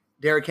 10,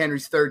 Derrick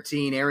Henry's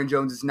 13, Aaron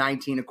Jones is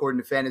 19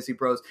 according to Fantasy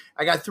Pros.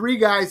 I got 3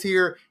 guys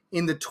here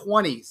in the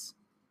 20s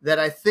that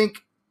I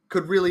think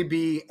could really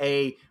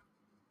be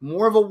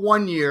more of a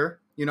 1 year.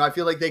 I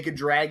feel like they could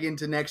drag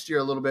into next year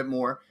a little bit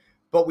more.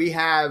 But we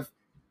have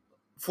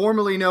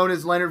formerly known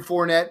as Leonard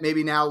Fournette,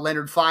 maybe now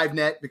Leonard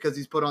 5-net because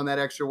he's put on that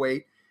extra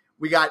weight.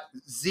 We got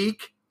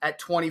Zeke at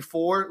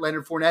 24,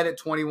 Leonard Fournette at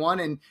 21,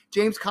 and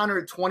James Conner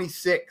at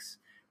 26.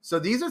 So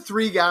these are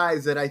 3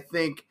 guys that I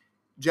think,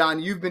 John,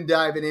 you've been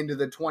diving into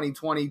the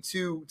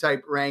 2022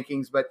 type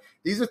rankings, but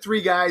these are 3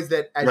 guys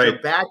that as your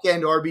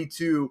back-end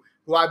RB2,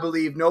 who I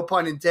believe, no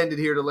pun intended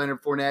here to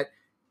Leonard Fournette,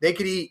 they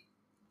could eat.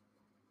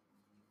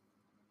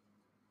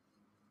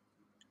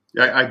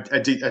 Yeah, I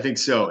think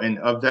so. And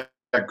of that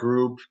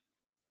group,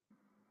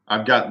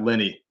 I've got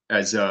Lenny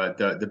as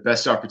the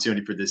best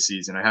opportunity for this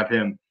season. I have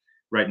him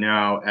right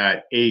now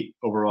at 8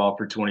 overall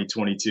for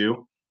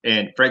 2022.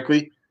 And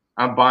frankly,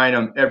 I'm buying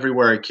him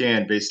everywhere I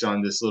can based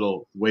on this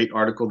little weight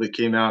article that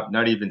came out.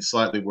 Not even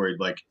slightly worried.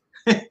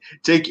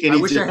 Take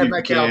any tip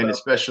you can,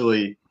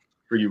 especially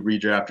for you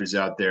redrafters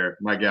out there.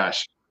 My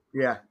gosh.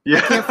 Yeah. I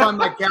can't find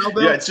my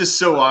cowbell. Yeah, it's just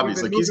so obvious.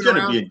 He's going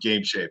to be in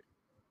game shape.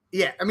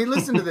 Yeah,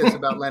 listen to this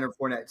about Leonard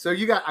Fournette. So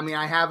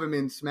I have him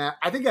in Smash.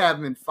 I think I have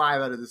him in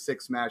 5 out of the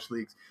 6 Smash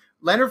leagues.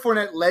 Leonard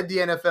Fournette led the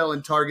NFL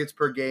in targets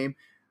per game.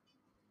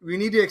 We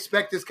need to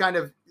expect this kind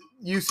of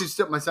usage.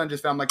 My son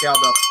just found my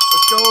cowbell.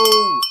 Let's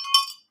go.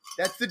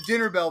 That's the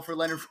dinner bell for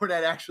Leonard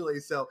Fournette,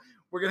 actually. So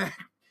we're going to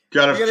 –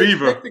 Got a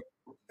fever.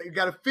 You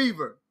got a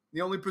fever.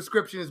 The only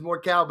prescription is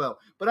more cowbell.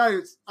 But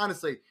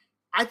honestly,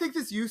 I think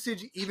this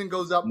usage even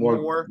goes up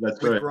more with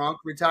Gronk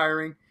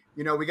retiring.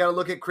 We got to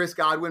look at Chris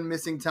Godwin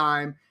missing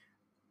time.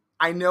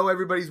 I know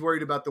everybody's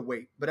worried about the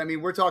weight, but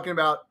we're talking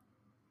about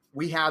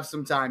we have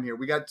some time here.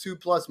 We got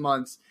 2+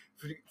 months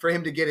for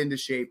him to get into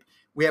shape.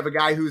 We have a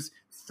guy who's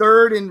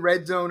 3rd in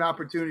red zone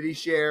opportunity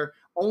share.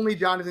 Only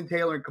Jonathan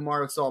Taylor and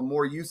Kamara saw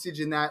more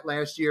usage in that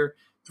last year.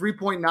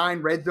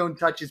 3.9 red zone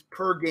touches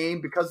per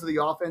game because of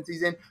the offense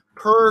he's in.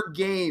 Per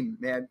game,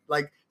 man.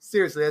 Like,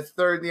 seriously, that's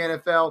third in the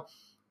NFL.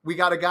 We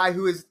got a guy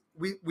who is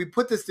we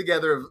put this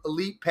together of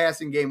elite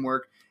passing game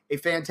work, a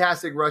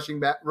fantastic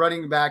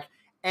running back,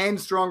 and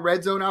strong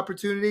red zone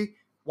opportunity.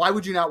 Why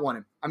would you not want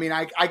him? I mean,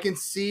 I can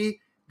see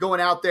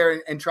going out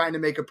there and trying to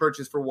make a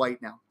purchase for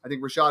White now. I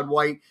think Rachaad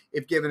White,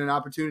 if given an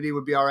opportunity,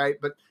 would be all right.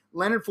 But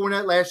Leonard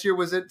Fournette last year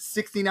was at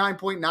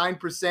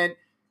 69.9%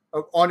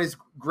 on his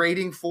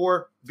grading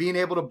for being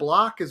able to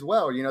block as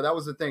well. You know, that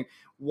was the thing.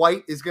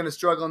 White is going to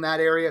struggle in that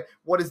area.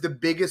 What is the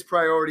biggest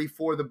priority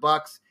for the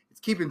Bucs? It's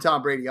keeping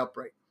Tom Brady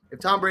upright. If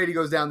Tom Brady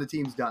goes down, the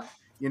team's done.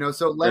 You know,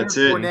 so Leonard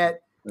Fournette.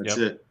 That's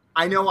it.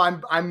 I know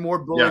I'm more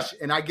bullish,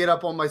 and I get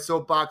up on my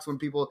soapbox when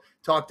people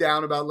talk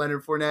down about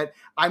Leonard Fournette.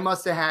 I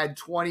must have had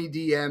 20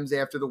 DMs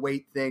after the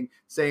weight thing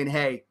saying,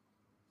 hey,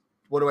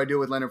 what do I do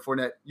with Leonard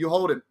Fournette? You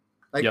hold him.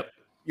 Like,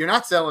 you're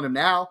not selling him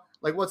now.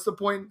 Like, what's the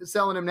point of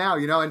selling him now?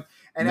 You know, and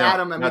no,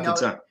 Adam, I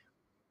mean,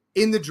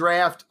 in the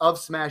draft of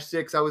Smash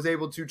 6, I was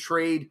able to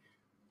trade.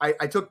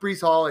 I took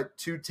Breece Hall at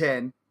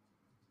 210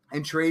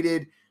 and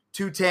traded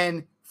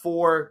 210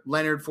 for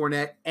Leonard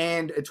Fournette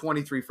and a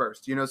 23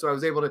 first, you know, so I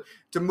was able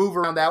to move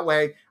around that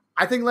way.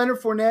 I think Leonard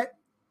Fournette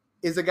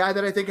is a guy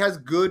that I think has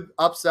good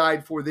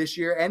upside for this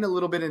year and a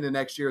little bit into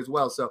next year as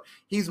well. So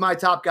he's my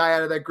top guy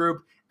out of that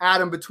group.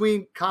 Adam,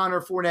 between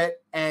Connor, Fournette,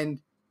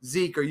 and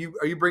Zeke, are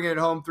you bringing it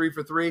home 3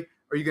 for 3? Or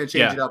are you going to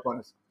change it up on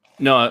us?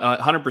 No,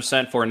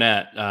 100%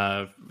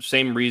 Fournette.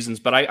 Same reasons,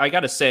 but I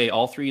got to say,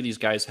 all three of these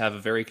guys have a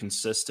very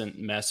consistent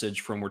message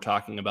from we're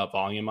talking about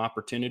volume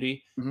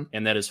opportunity,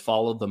 and that is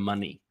follow the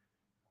money.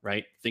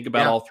 Right? Think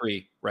about all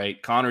three,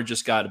 right? Connor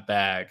just got a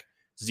bag.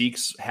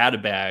 Zeke's had a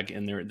bag,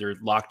 and they're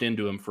locked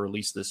into him for at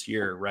least this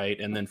year, right?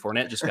 And then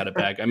Fournette just got a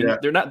bag. I mean,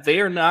 they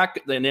are not,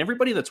 and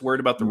everybody that's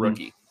worried about the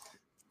rookie,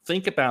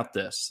 think about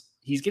this.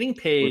 He's getting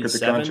paid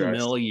 $7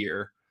 million a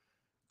year,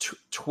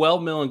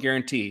 $12 million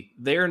guarantee.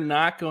 They're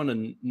not going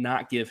to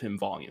not give him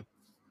volume.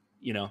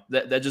 You know,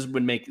 that just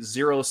would make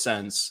zero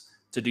sense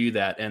to do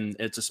that. And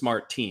it's a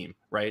smart team,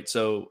 right?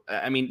 So,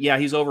 I mean, yeah,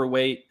 he's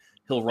overweight.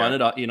 He'll run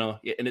it up, you know,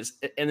 and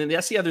then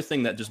that's the other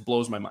thing that just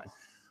blows my mind.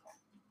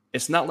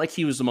 It's not like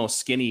he was the most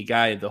skinny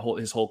guy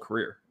his whole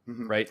career,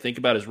 right? Think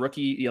about his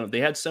rookie. You know, they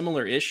had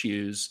similar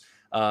issues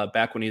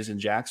back when he was in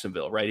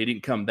Jacksonville, right? He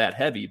didn't come that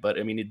heavy, but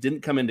I mean, it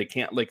didn't come into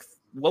camp. Like,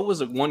 what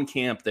was it? One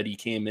camp that he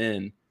came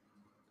in,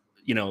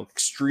 you know,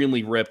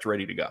 extremely ripped,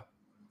 ready to go.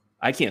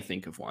 I can't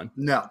think of one.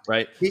 No.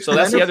 Right. So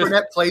that's the other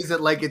thing. Plays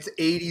it like it's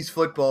 80s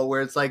football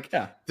where it's like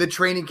the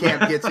training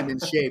camp gets him in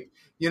shape.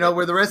 You know,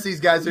 where the rest of these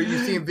guys are, you're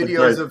seeing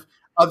videos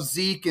of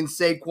Zeke and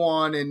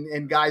Saquon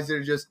and guys that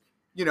are just,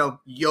 you know,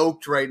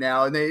 yoked right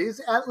now. And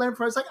at Leonard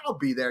Fournette's like, I'll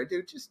be there,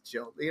 dude. Just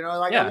chill. You know,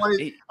 like I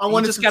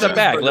wanted just got a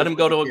bag. Let him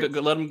go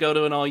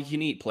to an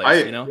all-you-can-eat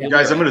place. You know,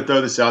 guys, I'm going to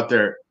throw this out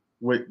there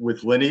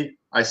with Lenny.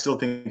 I still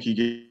think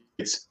he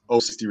gets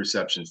 60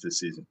 receptions this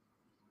season.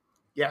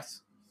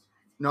 Yes.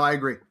 No, I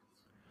agree.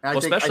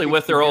 Especially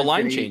with their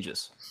O-line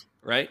changes.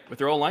 Right? With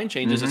their O-line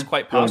changes, it's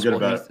quite possible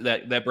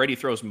that Brady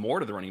throws more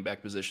to the running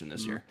back position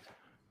this year.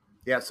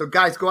 Yeah, so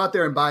guys, go out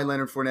there and buy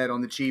Leonard Fournette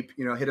on the cheap.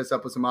 You know, hit us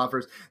up with some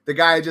offers. The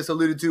guy I just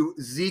alluded to,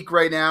 Zeke,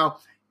 right now,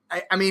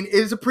 I mean, it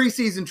is a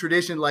preseason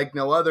tradition like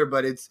no other,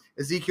 but it's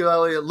Ezekiel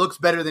Elliott looks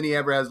better than he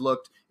ever has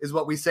looked, is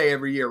what we say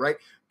every year, right?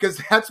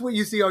 Because that's what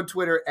you see on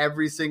Twitter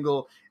every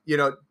single, you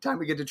know, time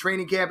we get to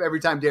training camp.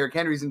 Every time Derrick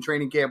Henry's in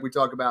training camp, we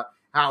talk about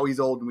how he's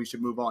old and we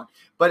should move on.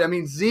 But, I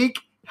mean, Zeke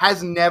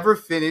has never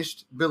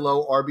finished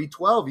below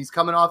RB12. He's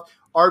coming off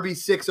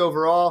RB6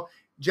 overall.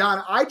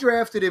 John, I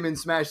drafted him in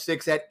Smash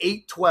 6 at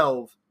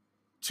 8-12,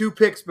 2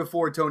 picks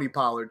before Tony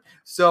Pollard.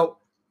 So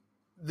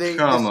the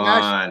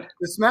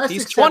Smash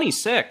he's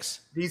 26.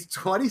 He's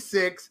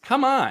 26.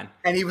 Come on.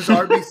 And he was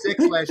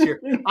RB6 last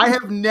year. I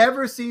have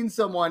never seen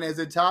someone as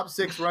a top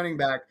 6 running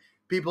back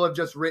people have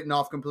just written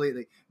off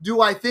completely.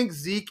 Do I think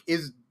Zeke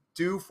is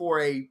due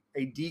for a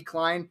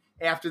decline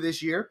after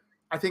this year?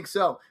 I think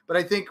so. But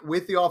I think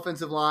with the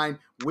offensive line,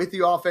 with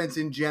the offense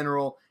in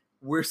general,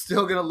 we're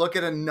still going to look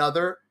at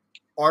another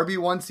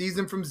RB1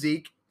 season from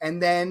Zeke,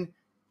 and then,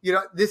 you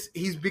know,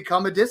 he's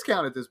become a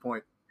discount at this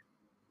point.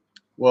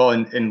 Well,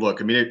 and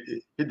look, I mean,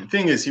 the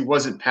thing is, he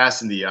wasn't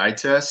passing the eye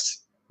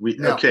test.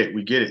 Okay,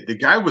 we get it. The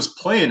guy was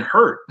playing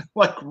hurt,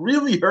 like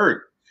really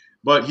hurt,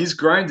 but he's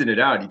grinding it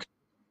out. You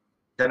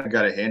kind of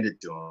got to hand it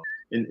to him.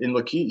 And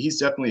look, he's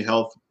definitely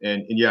healthy.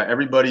 And yeah,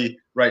 everybody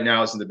right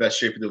now is in the best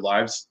shape of their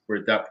lives. We're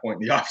at that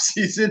point in the off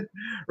season,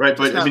 right?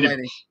 But I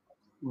mean,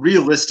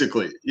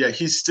 realistically, yeah,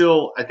 he's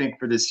still, I think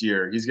for this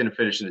year, he's going to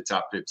finish in the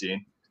top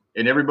 15.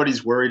 And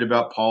everybody's worried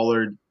about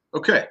Pollard.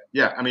 Okay,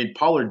 yeah, I mean,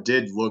 Pollard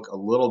did look a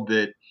little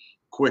bit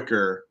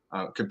quicker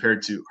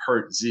compared to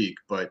hurt Zeke.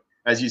 But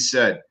as you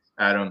said,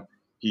 Adam,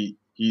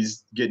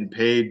 he's getting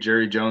paid.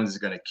 Jerry Jones is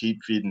going to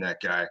keep feeding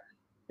that guy.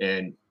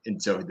 And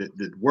so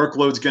the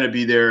workload's going to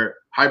be there.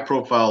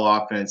 High-profile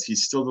offense.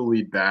 He's still the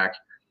lead back.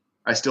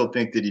 I still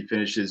think that he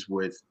finishes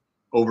with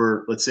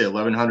over, let's say,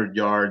 1,100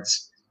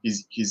 yards.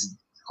 He's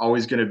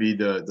always going to be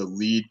the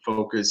lead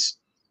focus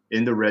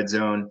in the red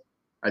zone.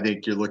 I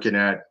think you're looking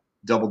at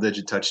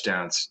double-digit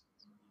touchdowns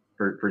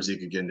for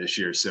Zeke again this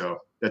year. So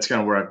that's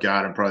kind of where I've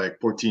got him, probably like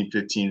 14,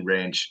 15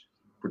 range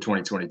for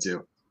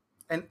 2022.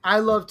 And I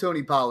love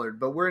Tony Pollard,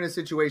 but we're in a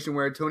situation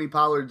where Tony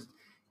Pollard,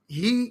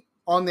 he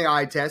on the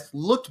eye test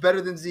looked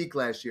better than Zeke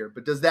last year.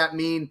 But does that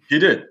mean he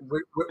did?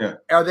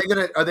 Are they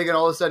gonna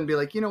all of a sudden be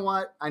like, you know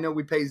what? I know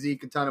we pay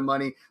Zeke a ton of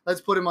money.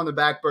 Let's put him on the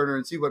back burner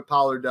and see what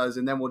Pollard does,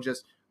 and then we'll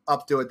just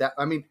up to it. That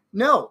I mean,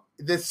 no,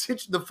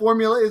 the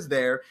formula is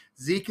there.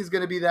 Zeke is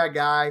going to be that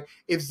guy.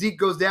 If Zeke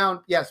goes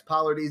down, yes,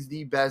 Pollard is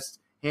the best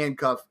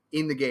handcuff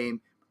in the game.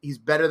 He's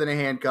better than a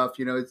handcuff.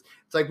 You know, it's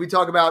like we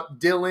talk about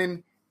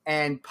Dillon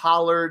and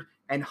Pollard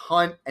and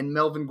Hunt and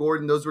Melvin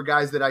Gordon. Those were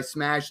guys that I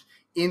smashed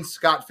in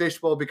Scott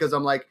Fishbowl because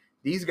I'm like,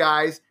 these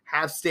guys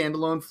have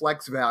standalone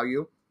flex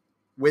value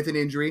with an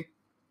injury.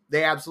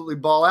 They absolutely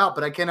ball out,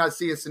 but I cannot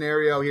see a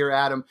scenario here,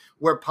 Adam,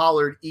 where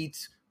Pollard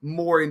eats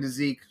more into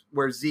Zeke,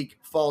 where Zeke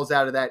falls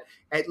out of that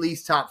at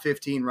least top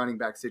 15 running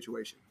back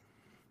situation.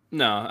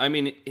 No, I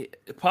mean,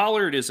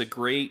 Pollard is a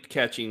great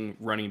catching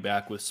running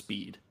back with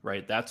speed,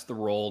 right? That's the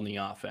role in the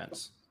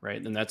offense, right?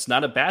 And that's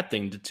not a bad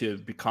thing to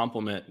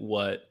complement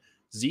what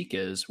Zeke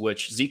is,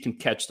 which Zeke can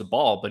catch the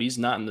ball, but he's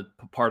not in the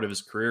part of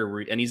his career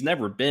where, and he's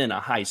never been a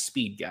high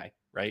speed guy,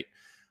 right?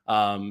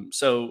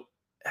 So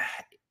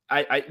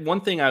I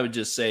one thing I would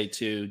just say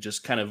too,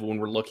 just kind of when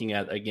we're looking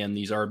at, again,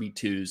 these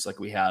RB2s like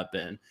we have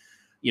been,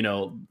 you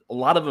know, a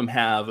lot of them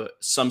have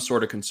some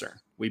sort of concern.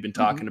 We've been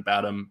talking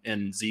about them,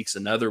 and Zeke's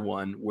another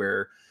one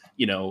where,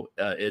 you know,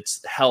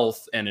 it's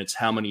health and it's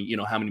how many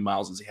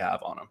miles does he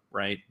have on him,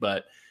 right?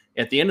 But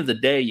at the end of the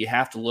day, you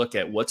have to look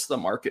at what's the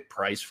market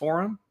price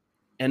for him,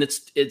 and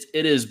it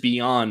is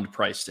beyond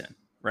priced in,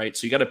 right?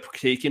 So you got to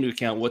take into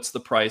account what's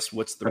the price,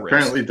 what's the risk.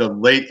 Apparently, the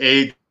late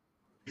 8th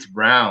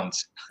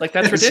rounds, like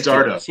that's ridiculous.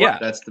 Startup. Yeah,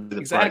 that's the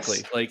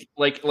exactly. Price.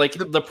 Like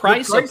the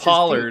price of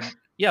Pollard.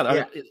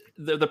 Yeah,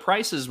 the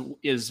price is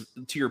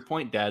to your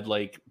point, Dad.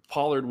 Like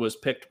Pollard was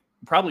picked.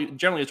 Probably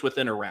generally it's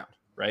within a round,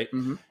 right?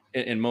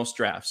 In most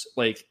drafts,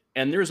 like,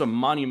 and there's a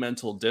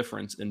monumental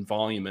difference in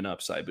volume and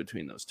upside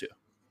between those two.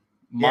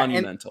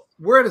 Monumental.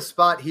 Yeah, we're at a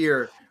spot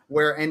here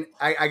where, and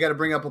I got to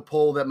bring up a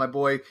poll that my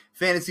boy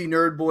Fantasy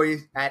Nerd Boy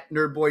at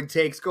Nerd Boy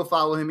takes. Go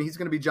follow him. He's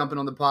going to be jumping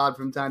on the pod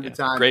from time to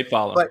time. Great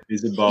follow. But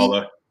he's a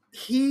baller.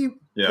 He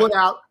put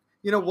out,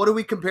 you know, what do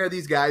we compare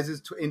these guys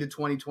into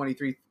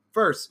 2023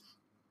 first?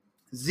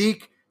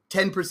 Zeke,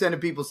 10% of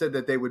people said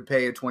that they would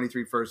pay a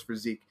 23 first for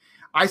Zeke.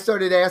 I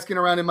started asking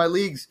around in my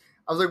leagues.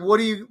 I was like, what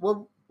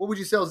would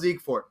you sell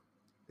Zeke for?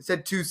 It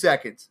said 2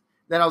 seconds.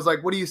 Then I was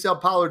like, what do you sell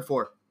Pollard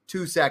for?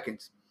 2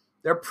 seconds.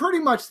 They're pretty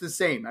much the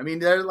same. I mean,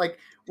 they're like,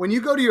 when you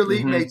go to your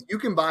league mates, you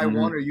can buy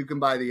one or you can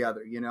buy the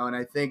other, you know? And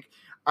I think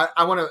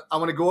I want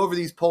to go over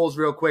these polls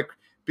real quick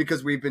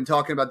because we've been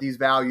talking about these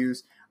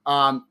values.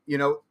 You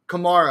know,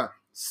 Kamara,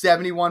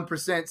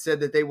 71% said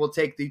that they will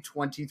take the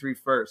 23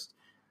 first.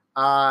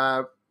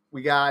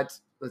 We got,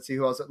 let's see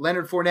who else.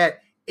 Leonard Fournette,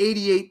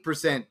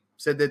 88%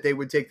 said that they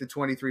would take the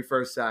 23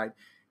 first side.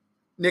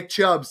 Nick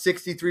Chubb,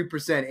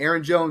 63%.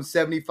 Aaron Jones,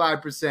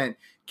 75%.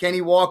 Kenny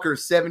Walker,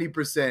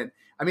 70%.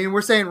 I mean,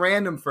 we're saying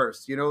random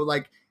first, you know,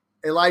 like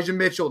Elijah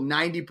Mitchell,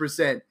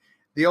 90%.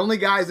 The only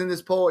guys in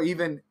this poll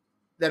even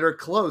that are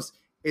close,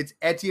 it's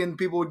Etienne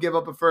people would give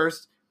up a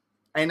first.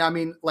 And I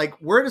mean, like,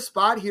 we're at a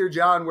spot here,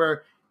 John,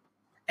 where,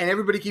 and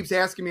everybody keeps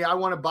asking me, I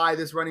want to buy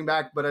this running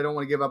back, but I don't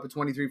want to give up a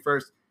 23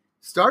 first.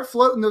 Start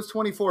floating those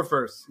 24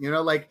 firsts. You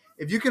know, like,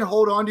 if you can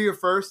hold on to your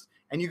first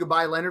and you could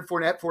buy Leonard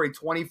Fournette for a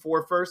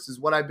 24 first is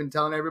what I've been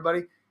telling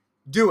everybody,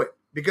 do it.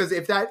 Because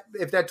if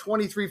that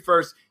 23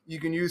 first you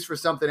can use for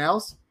something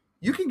else,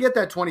 you can get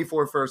that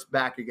 24 first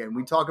back again.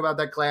 We talk about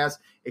that class.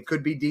 It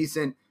could be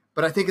decent,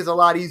 but I think it's a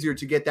lot easier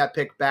to get that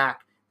pick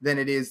back than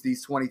it is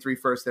these 23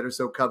 firsts that are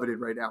so coveted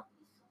right now.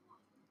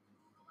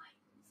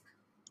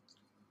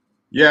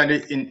 Yeah,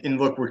 and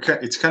look,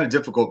 it's kind of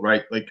difficult,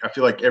 right? Like, I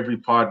feel like every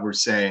pod we're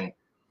saying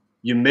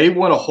you may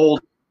want to hold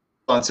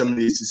on some of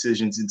these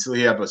decisions until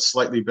you have a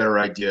slightly better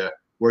idea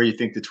where you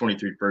think the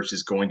 23 first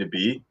is going to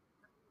be.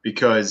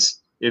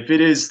 Because if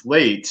it is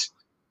late,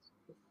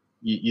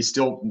 you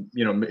still,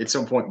 you know, at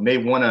some point may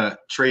want to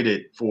trade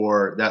it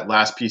for that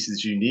last piece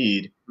that you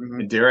need.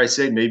 And dare I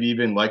say, maybe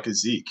even like a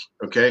Zeke,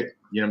 okay?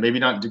 You know, maybe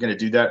not going to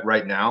do that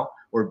right now,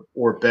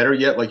 or better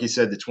yet, like you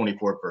said, the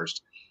 24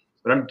 first.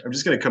 But I'm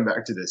just going to come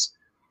back to this.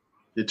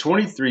 The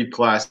 23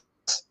 class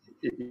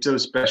is so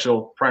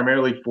special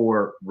primarily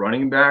for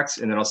running backs,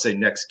 and then I'll say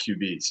next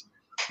QBs.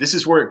 This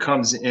is where it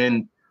comes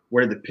in,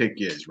 where the pick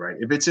is, right?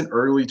 If it's an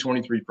early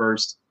 23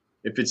 first,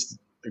 if it's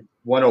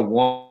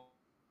 101,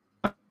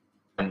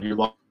 you're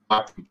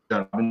locked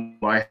down.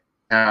 I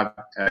have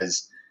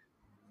as,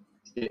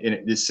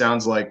 and this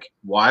sounds like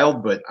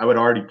wild, but I would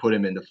already put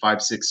him in the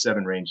 5, 6,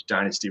 7 range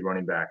dynasty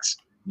running backs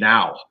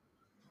now.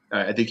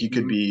 I think he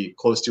could be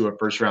close to a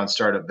first round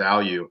startup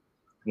value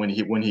when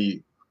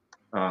he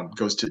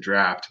goes to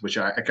draft, which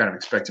I kind of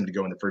expect him to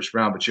go in the first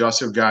round. But you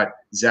also got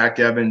Zach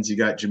Evans, you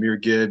got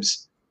Jahmyr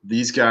Gibbs.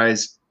 These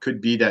guys could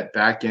be that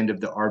back end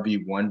of the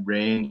RB1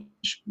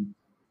 range,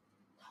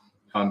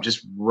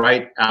 just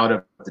right out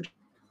of the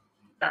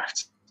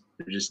draft.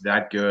 They're just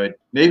that good.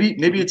 Maybe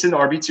it's in the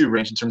RB2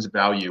 range in terms of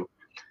value.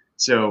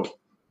 So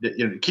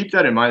keep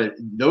that in mind.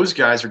 Those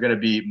guys are going to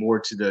be more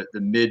to the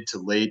mid to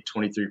late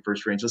 23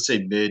 first range. Let's say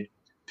mid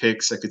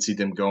picks. I could see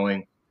them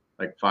going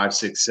like 5,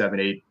 6, 7,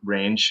 8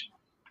 range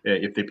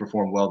if they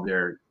perform well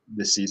there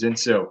this season.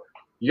 So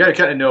you got to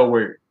kind of know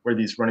where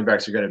these running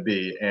backs are going to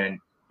be. And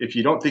if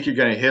you don't think you're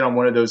going to hit on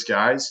one of those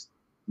guys,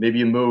 maybe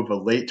you move a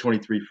late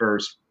 23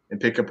 first and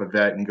pick up a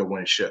vet and go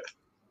win a ship.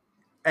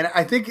 And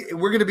I think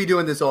we're going to be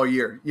doing this all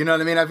year. You know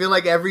what I mean? I feel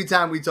like every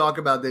time we talk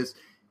about this,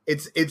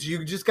 it's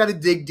you just got to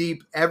dig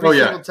deep every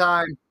single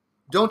time.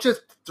 Don't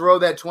just throw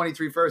that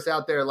 23 first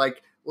out there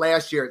like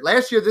last year.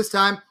 Last year, this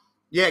time,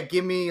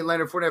 give me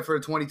Leonard Fournette for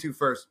a 22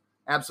 first.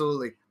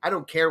 Absolutely. I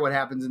don't care what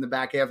happens in the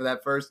back half of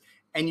that first.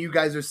 And you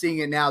guys are seeing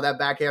it now. That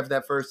back half of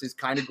that first is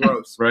kind of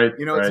gross. Right.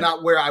 It's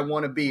not where I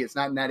want to be. It's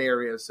not in that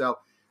area. So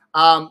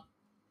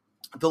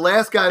the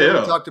last guy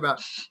that we talked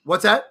about,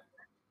 what's that?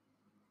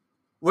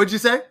 What'd you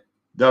say?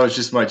 That was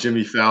just my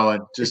Jimmy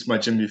Fallon.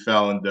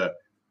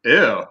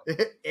 Ew.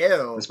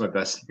 Ew. That's my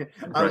best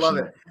impression. I love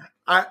it.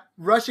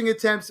 Rushing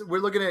attempts, we're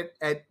looking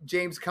at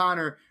James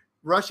Conner.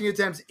 Rushing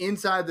attempts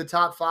inside the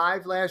top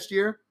 5 last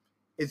year.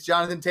 It's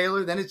Jonathan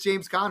Taylor, then it's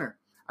James Conner.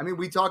 I mean,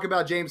 we talk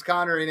about James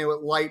Conner in a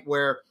light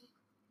where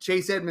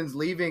Chase Edmonds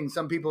leaving,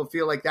 some people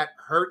feel like that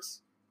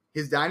hurts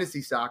his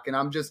dynasty stock. And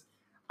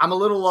I'm a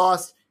little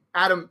lost.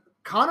 Adam,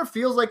 Conner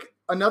feels like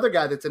another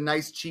guy that's a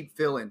nice, cheap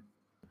fill-in.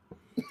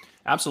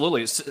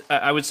 Absolutely.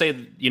 I would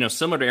say,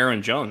 similar to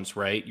Aaron Jones,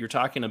 right? You're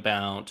talking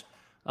about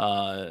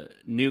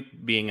Nuke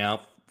being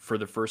out for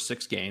the first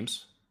 6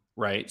 games,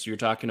 right? So you're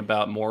talking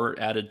about more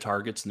added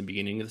targets in the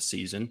beginning of the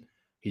season.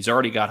 He's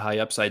already got high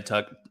upside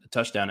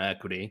touchdown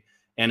equity,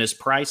 and his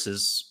price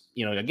is,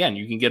 again,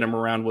 you can get him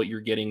around what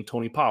you're getting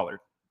Tony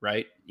Pollard,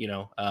 right?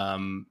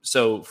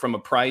 So from a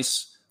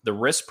price, the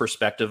risk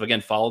perspective,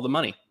 again, follow the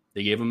money.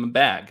 They gave him a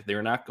bag.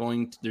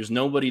 There's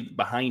nobody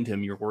behind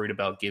him you're worried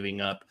about giving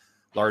up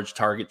large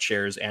target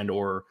shares and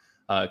or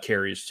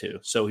carries to.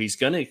 So he's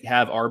going to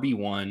have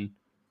RB1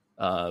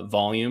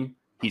 volume.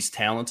 He's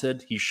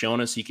talented. He's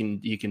shown us he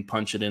can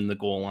punch it in the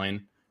goal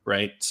line,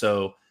 right?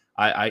 So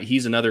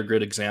he's another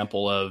good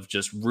example of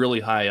just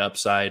really high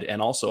upside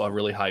and also a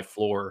really high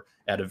floor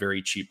at a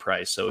very cheap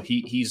price. So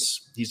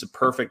he's a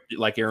perfect,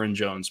 like Aaron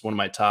Jones, one of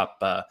my top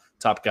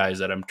guys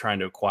that I'm trying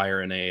to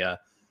acquire in a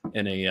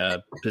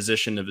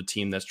position of a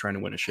team that's trying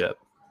to win a ship.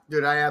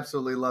 Dude, I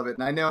absolutely love it.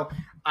 And I know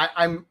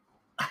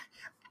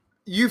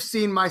you've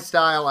seen my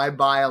style. I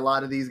buy a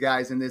lot of these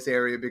guys in this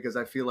area because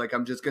I feel like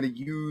I'm just going to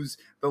use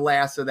the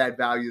last of that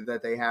value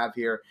that they have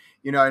here.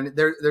 And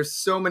there's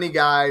so many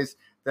guys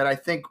that I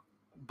think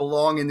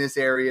belong in this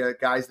area,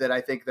 guys that I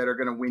think that are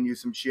going to win you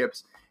some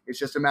ships. It's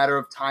just a matter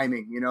of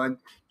timing, and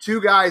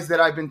 2 guys that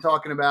I've been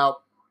talking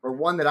about, or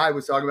one that I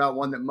was talking about,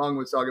 one that Mung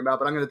was talking about,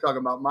 but I'm going to talk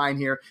about mine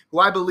here, who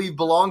I believe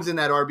belongs in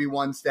that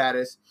RB1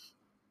 status,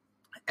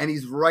 and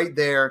he's right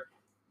there.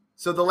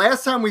 So the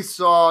last time we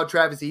saw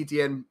Travis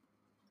Etienne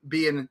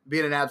being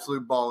an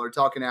absolute baller,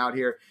 talking out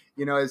here,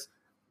 as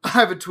I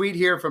have a tweet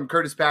here from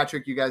Curtis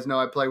Patrick. You guys know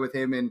I play with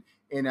him in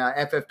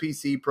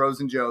FFPC Pros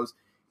and Joes.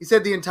 He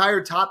said the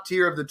entire top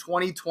tier of the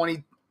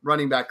 2020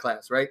 running back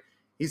class, right?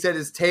 He said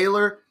is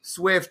Taylor,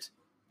 Swift,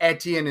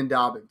 Etienne, and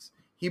Dobbins.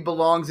 He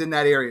belongs in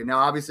that area. Now,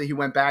 obviously, he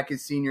went back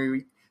his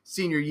senior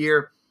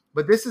year,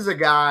 but this is a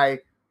guy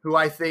who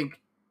I think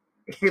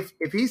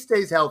if he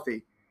stays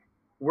healthy,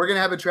 we're going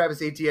to have a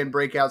Travis Etienne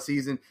breakout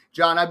season.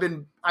 John, I've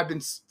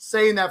been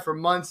saying that for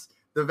months.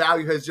 The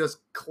value has just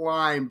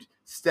climbed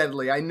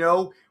steadily. I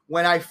know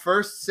when I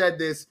first said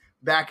this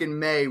back in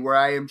May, where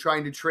I am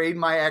trying to trade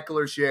my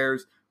Eckler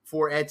shares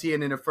for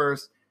Etienne in a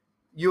first,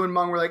 you and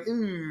Mung were like,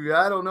 ooh,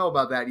 I don't know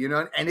about that,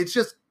 and it's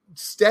just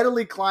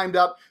steadily climbed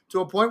up to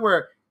a point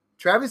where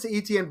Travis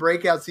Etienne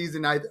breakout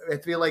season, I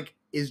feel like,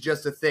 is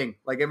just a thing.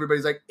 Like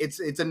everybody's like, it's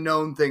a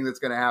known thing that's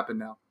going to happen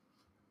now.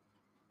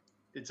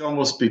 It's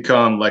almost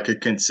become like a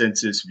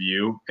consensus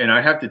view. And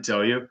I have to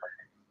tell you,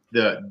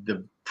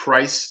 the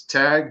price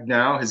tag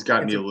now has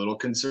got me a little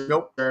concerned.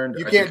 Nope,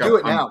 you can't do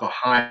it now. I'm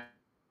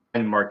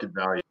behind market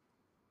value.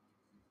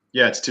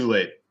 Yeah, it's too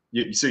late.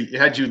 So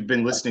had you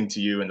been listening to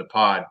you in the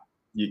pod,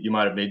 you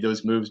might have made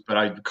those moves, but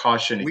I'd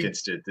caution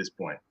against it at this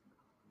point.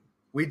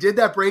 We did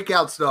that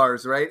breakout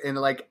stars, right? And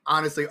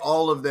honestly,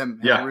 all of them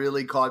have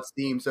really caught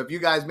steam. So if you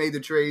guys made the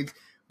trades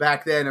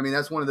back then, I mean,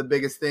 that's one of the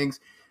biggest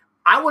things.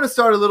 I want to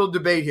start a little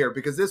debate here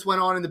because this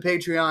went on in the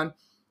Patreon.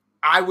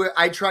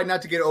 I tried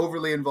not to get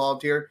overly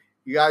involved here.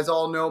 You guys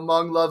all know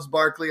Mung loves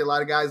Barkley. A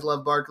lot of guys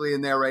love Barkley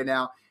in there right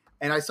now.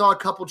 And I saw a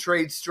couple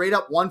trades straight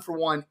up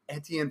 1-for-1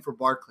 Etienne for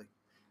Barkley.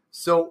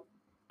 So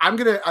I'm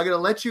gonna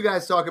let you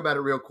guys talk about it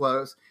real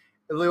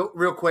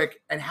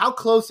quick, and how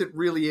close it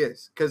really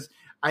is. Because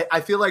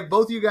I feel like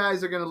both you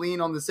guys are going to lean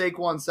on the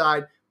Saquon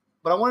side,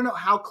 but I want to know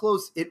how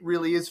close it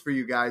really is for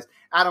you guys.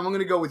 Adam, I'm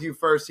going to go with you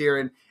first here.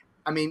 And,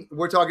 I mean,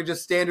 we're talking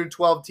just standard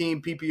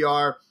 12-team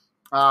PPR,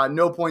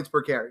 no points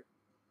per carry.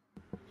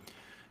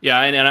 Yeah,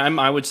 and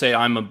I would say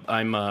I'm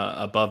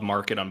above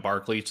market on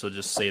Barkley, so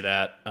just say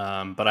that.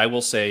 But I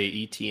will say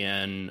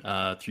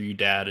ETN through you,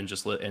 Dad, and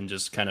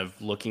just kind of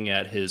looking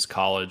at his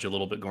college a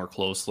little bit more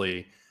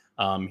closely.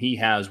 He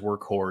has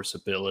workhorse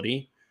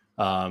ability.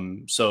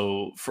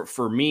 So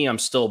for me, I'm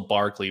still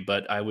Barkley,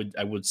 but I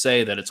would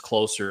say that it's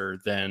closer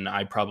than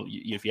I probably.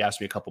 If you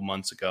asked me a couple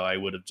months ago, I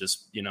would have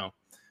just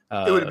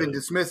it would have been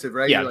dismissive,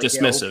 right? Yeah,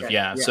 dismissive.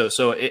 Yeah.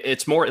 So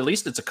it's more, at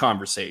least it's a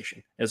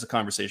conversation. It's a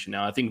conversation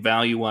now. I think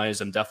value wise,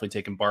 I'm definitely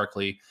taking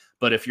Barkley.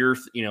 But if you're,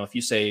 if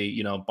you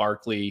say,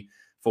 Barkley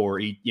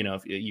for, if you're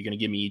going to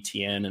give me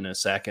ETN in a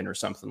second or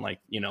something like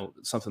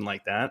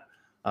that,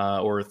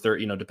 or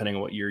third, depending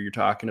on what year you're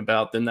talking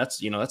about, then that's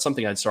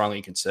something I'd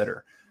strongly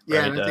consider.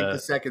 Yeah, right? and I think the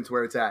second's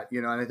where it's at,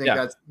 and I think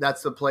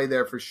that's the play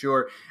there for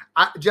sure.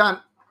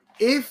 John,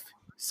 if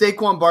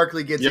Saquon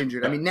Barkley gets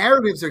injured, I mean,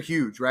 narratives are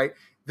huge, right?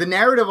 The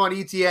narrative on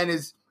ETN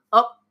is,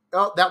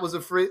 that was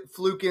a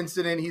fluke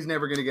incident. He's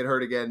never going to get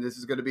hurt again. This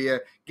is going to be a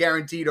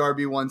guaranteed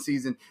RB1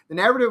 season. The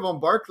narrative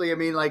on Barkley, I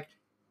mean, like,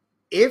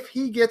 if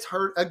he gets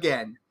hurt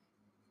again,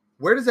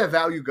 where does that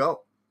value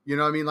go?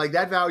 Like,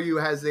 that value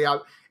has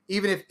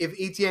even if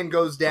ETN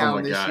goes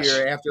down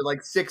year after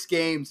like 6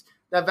 games,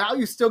 that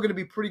value is still going to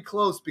be pretty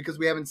close because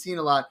we haven't seen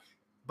a lot.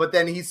 But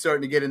then he's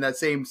starting to get in that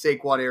same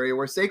Saquon area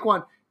where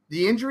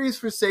the injuries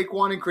for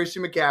Saquon and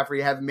Christian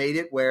McCaffrey have made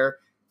it where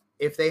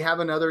if they have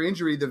another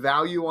injury, the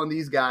value on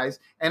these guys,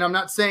 and I'm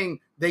not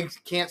saying they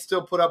can't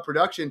still put up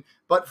production,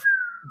 but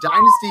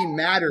dynasty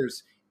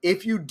matters.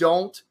 If you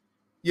don't,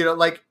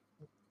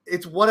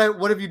 it's what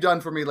have you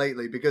done for me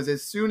lately? Because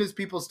as soon as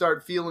people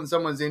start feeling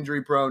someone's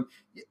injury prone,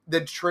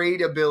 the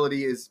trade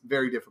ability is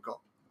very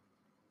difficult.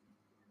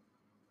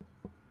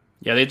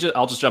 Yeah,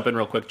 I'll just jump in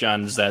real quick,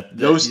 John. Is that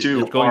those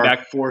two going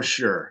back for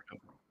sure?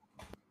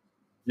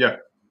 Yeah.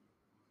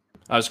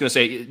 I was going to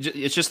say,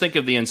 it's just think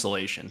of the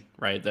insulation,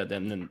 right?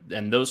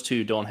 And those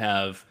two don't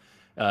have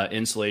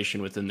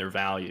insulation within their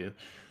value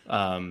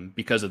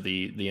because of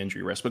the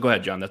injury risk. But go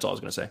ahead, John. That's all I was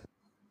going to say.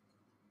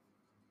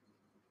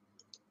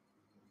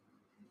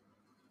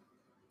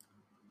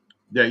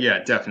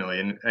 Yeah, definitely.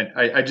 And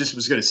I just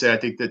was going to say, I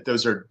think that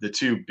those are the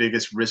two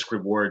biggest risk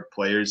reward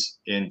players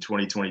in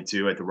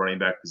 2022 at the running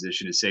back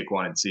position is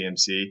Saquon and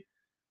CMC.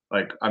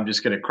 Like, I'm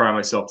just going to cry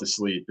myself to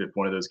sleep if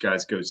one of those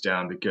guys goes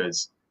down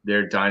because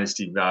their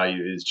dynasty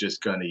value is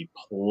just going to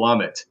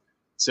plummet.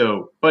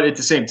 So, but at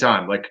the same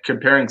time, like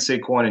comparing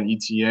Saquon and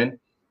ETN,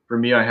 for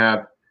me, I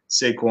have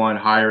Saquon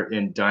higher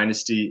in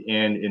dynasty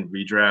and in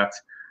redraft.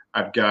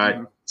 I've got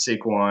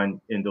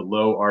Saquon in the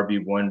low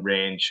RB1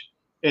 range.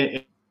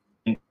 And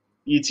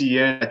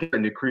ETN, I think,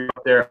 in the creep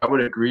up there, I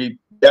would agree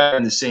that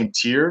in the same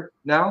tier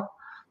now,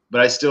 but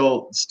I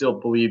still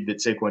believe that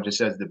Saquon just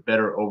has the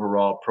better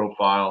overall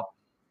profile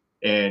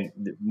and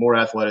more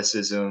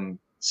athleticism,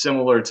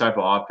 similar type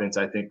of offense,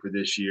 I think, for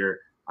this year.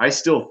 I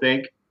still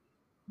think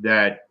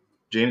that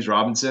James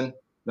Robinson,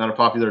 not a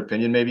popular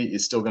opinion maybe,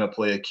 is still going to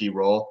play a key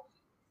role.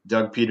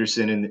 Doug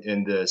Peterson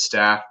and the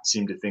staff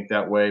seem to think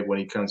that way when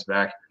he comes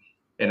back,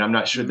 and I'm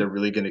not sure they're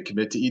really going to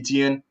commit to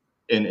ETN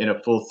in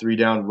a full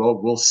 3-down role.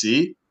 We'll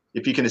see.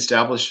 If he can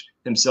establish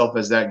himself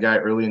as that guy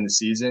early in the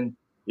season,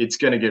 it's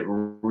going to get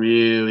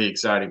really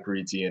exciting for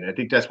ETN. I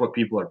think that's what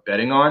people are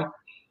betting on.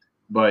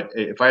 But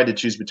if I had to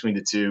choose between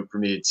the two, for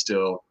me, it's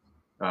still,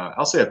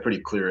 I'll say a pretty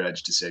clear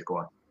edge to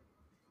Saquon.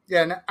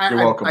 Yeah, and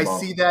I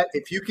see that.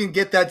 If you can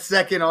get that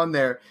second on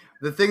there,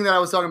 the thing that I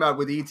was talking about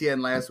with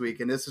ETN last week,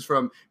 and this is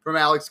from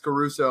Alex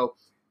Caruso,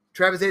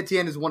 Travis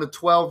Etienne is one of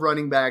 12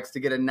 running backs to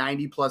get a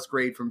 90-plus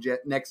grade from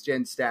Next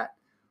Gen Stat.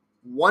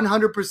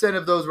 100%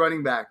 of those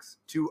running backs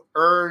to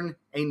earn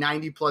a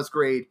 90-plus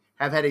grade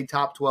have had a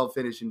top 12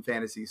 finish in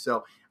fantasy.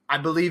 So I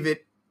believe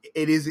it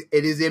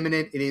is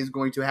imminent. It is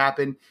going to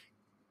happen.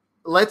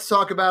 Let's say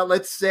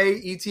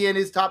ETN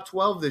is top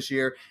 12 this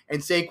year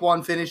and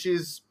Saquon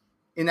finishes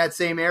in that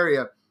same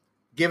area.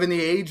 Given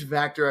the age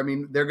factor, I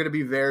mean, they're going to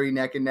be very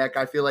neck and neck.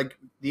 I feel like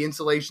the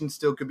insulation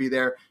still could be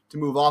there to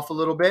move off a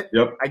little bit.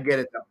 Yep. I get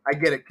it, though. I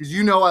get it because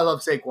I love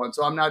Saquon,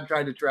 so I'm not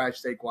trying to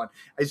trash Saquon.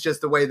 It's just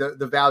the way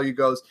the value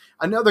goes.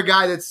 Another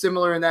guy that's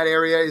similar in that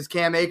area is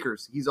Cam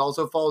Akers. He's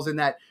also falls in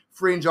that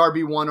fringe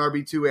RB1,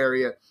 RB2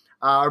 area.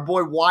 Our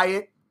boy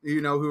Wyatt,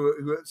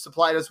 who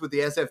supplied us with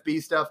the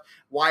SFB stuff,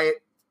 Wyatt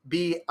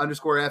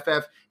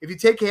B_FF. If you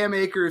take Cam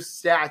Akers'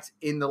 stats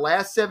in the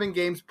last 7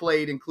 games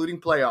played,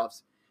 including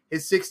playoffs,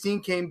 his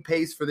 16-game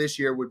pace for this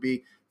year would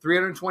be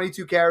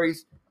 322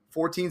 carries,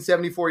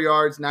 1,474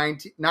 yards, 9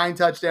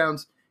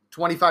 touchdowns,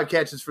 25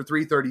 catches for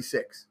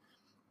 336.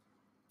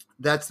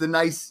 That's the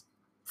nice,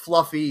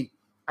 fluffy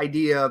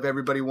idea of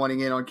everybody wanting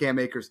in on Cam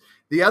Akers.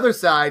 The other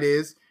side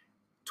is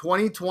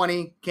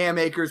 2020 Cam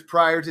Akers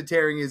prior to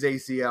tearing his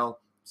ACL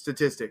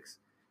statistics.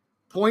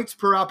 Points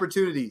per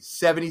opportunity,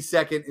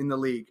 72nd in the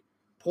league.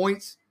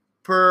 Yards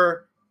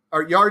per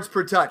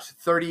touch,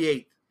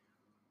 38th.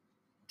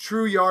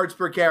 True yards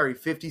per carry,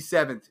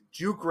 57th.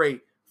 Juke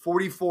rate,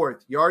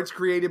 44th. Yards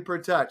created per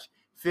touch,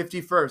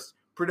 51st.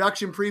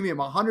 Production premium,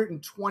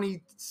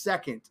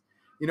 122nd.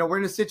 We're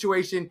in a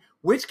situation,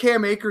 which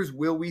Cam Akers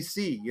will we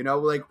see?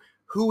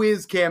 who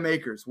is Cam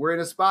Akers? We're in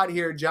a spot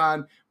here,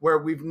 John, where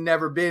we've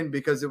never been,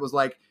 because it was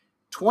like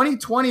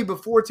 2020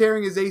 before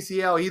tearing his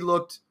ACL,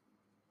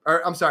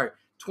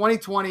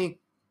 2020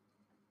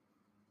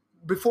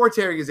 before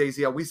tearing his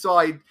ACL, we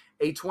saw a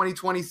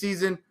 2020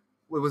 season.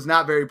 It was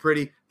not very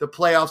pretty. The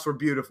playoffs were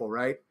beautiful,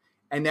 right?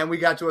 And then we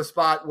got to a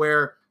spot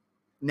where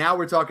now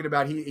we're talking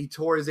about he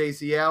tore his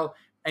ACL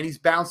and he's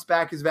bounced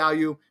back his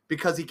value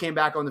because he came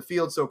back on the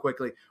field so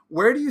quickly.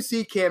 Where do you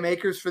see Cam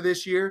Akers for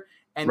this year?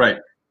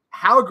 And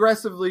how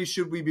aggressively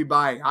should we be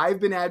buying? I've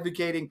been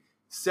advocating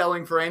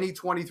selling for any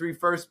 23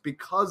 first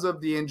because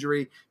of the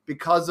injury,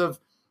 because of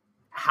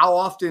how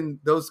often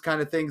those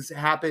kind of things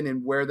happen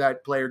and where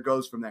that player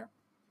goes from there.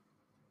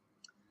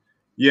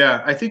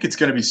 Yeah, I think it's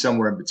going to be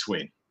somewhere in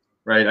between,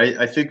 right?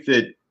 I think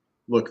that,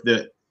 look,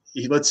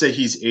 let's say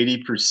he's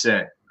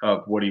 80%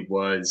 of what he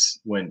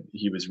was when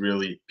he was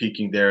really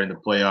peaking there in the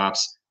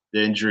playoffs.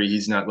 The injury,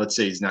 let's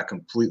say he's not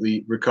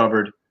completely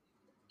recovered.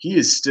 He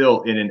is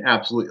still in an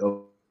absolute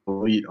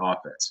elite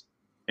offense.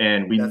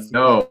 And we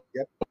know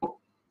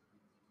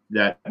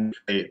that will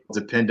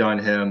depend on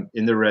him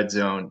in the red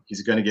zone.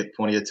 He's going to get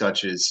plenty of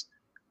touches.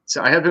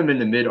 So I have him in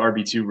the mid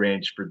RB2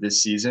 range for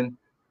this season.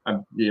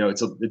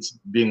 It's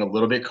being a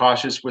little bit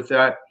cautious with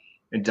that.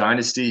 In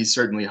Dynasty, he's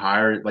certainly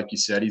higher. Like you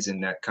said, he's in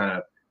that kind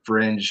of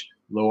fringe,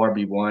 low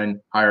RB1,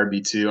 high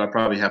RB2. I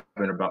probably have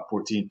him in about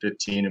 14,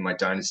 15 in my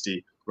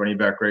Dynasty running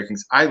back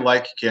rankings. I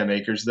like Cam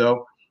Akers,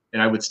 though,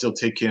 and I would still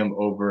take him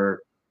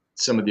over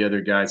some of the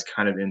other guys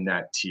kind of in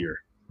that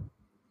tier.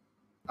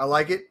 I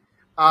like it.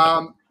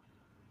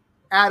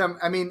 Adam,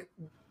 I mean,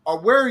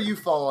 where are you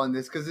fall on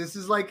this? Because this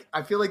is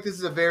I feel like this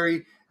is a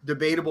very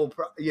debatable,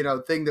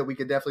 thing that we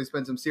could definitely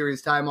spend some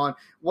serious time on.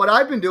 What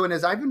I've been doing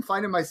is I've been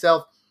finding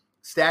myself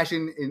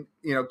stashing in,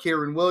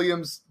 Kieran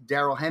Williams,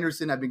 Darrell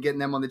Henderson. I've been getting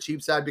them on the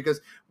cheap side because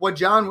what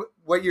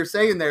you're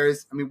saying there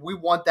is, I mean, we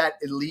want that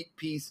elite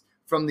piece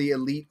from the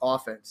elite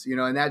offense,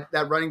 and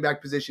that running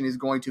back position is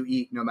going to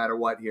eat no matter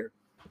what here.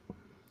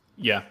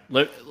 Yeah.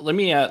 Let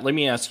me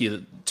ask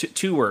you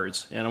two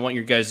words, and I want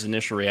your guys'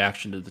 initial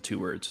reaction to the two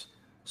words.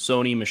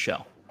 Sony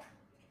Michel.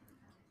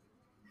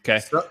 Okay.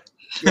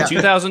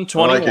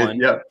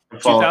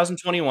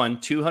 2021,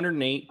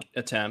 208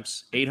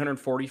 attempts,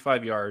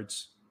 845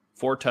 yards,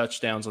 4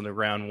 touchdowns on the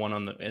ground,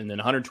 and then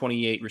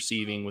 128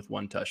 receiving with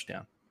 1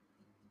 touchdown.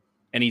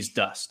 And he's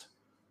dust,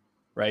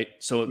 right?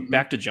 So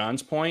back to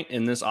John's point,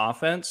 in this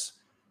offense,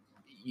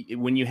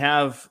 when you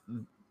have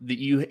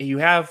you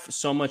have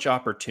so much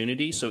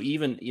opportunity. So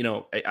even,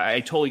 I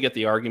totally get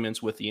the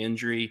arguments with the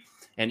injury,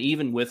 and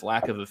even with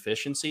lack of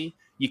efficiency,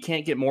 you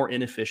can't get more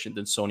inefficient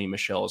than Sony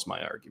Michel is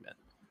my argument.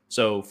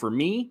 So for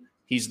me,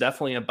 he's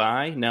definitely a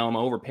buy. Now, am I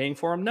overpaying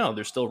for him? No,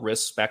 there's still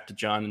risks, back to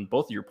John and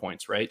both of your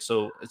points, right?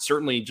 So it's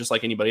certainly, just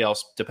like anybody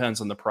else, depends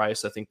on the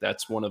price. I think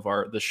that's one of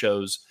the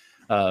show's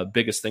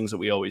biggest things that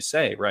we always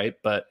say, right?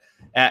 But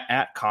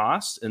at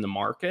cost in the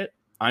market,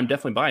 I'm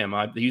definitely buying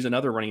him. He's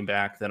another running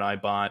back that I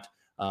bought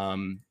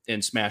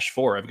in Smash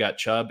 4. I've got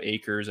Chubb,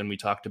 Akers, and we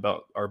talked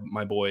about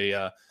my boy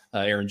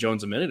Aaron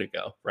Jones a minute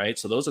ago, right?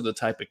 So those are the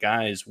type of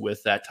guys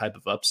with that type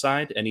of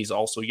upside, and he's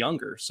also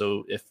younger.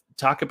 So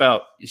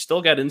you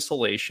still got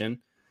insulation,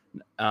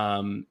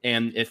 and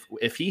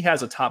if he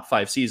has a top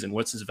 5 season,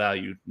 what's his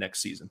value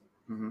next season?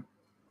 Mm-hmm.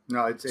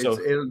 No,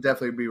 it'll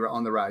definitely be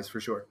on the rise for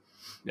sure.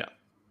 Yeah,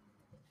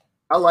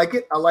 I like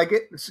it.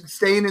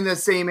 Staying in the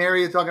same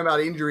area, talking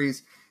about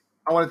injuries,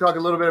 I want to talk a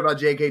little bit about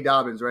J.K.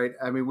 Dobbins, right?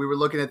 I mean, we were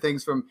looking at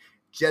things from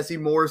Jesse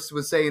Morse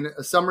was saying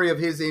a summary of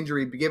his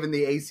injury, given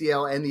the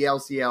ACL and the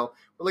LCL.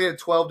 We're looking at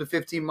 12 to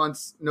 15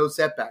 months, no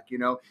setback,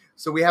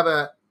 So we have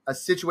a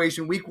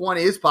situation. Week 1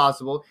 is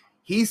possible.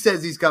 He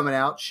says he's coming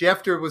out.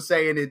 Schefter was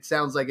saying it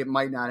sounds like it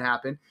might not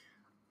happen.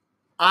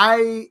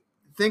 I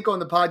think on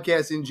the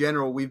podcast in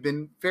general, we've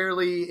been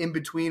fairly in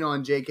between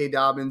on J.K.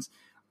 Dobbins.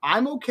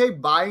 I'm okay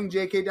buying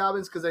J.K.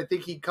 Dobbins because I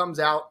think he comes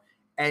out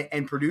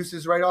and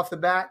produces right off the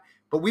bat.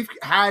 But we've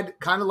had,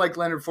 kind of like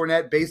Leonard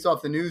Fournette, based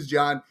off the news,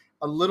 John,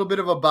 a little bit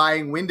of a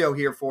buying window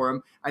here for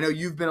him. I know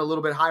you've been a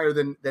little bit higher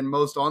than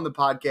most on the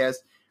podcast.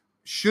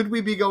 Should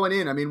we be going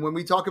in? I mean, when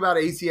we talk about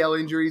ACL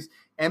injuries,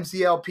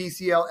 MCL,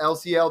 PCL,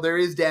 LCL, there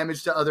is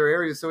damage to other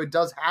areas, so it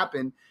does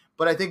happen.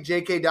 But I think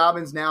J.K.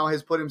 Dobbins now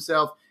has put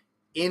himself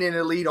in an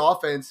elite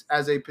offense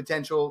as a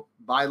potential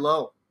buy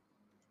low.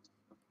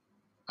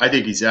 I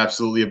think he's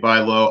absolutely a buy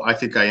low. I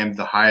think I am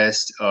the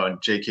highest on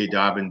J.K.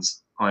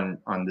 Dobbins on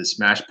the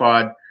Smash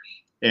Pod.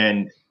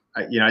 And,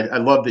 I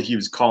love that he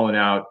was calling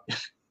out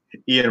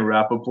Ian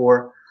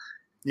Rappaport.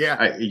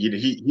 Yeah.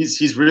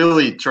 He's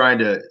really trying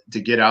to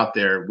get out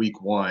there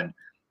week 1.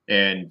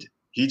 And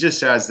he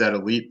just has that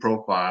elite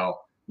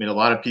profile. I mean, a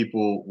lot of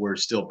people were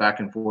still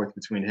back and forth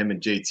between him and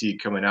JT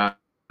coming out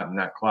in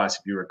that class,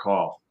 if you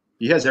recall.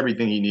 He has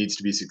everything he needs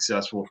to be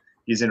successful.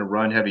 He's in a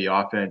run-heavy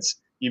offense.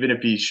 Even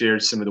if he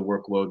shares some of the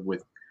workload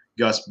with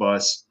Gus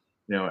Bus,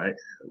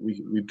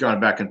 we've gone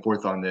back and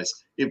forth on this.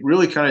 It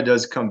really kind of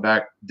does come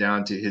back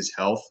down to his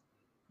health.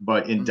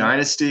 But in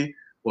Dynasty,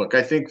 look,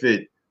 I think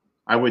that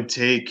I would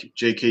take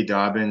J.K.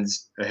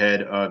 Dobbins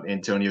ahead of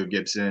Antonio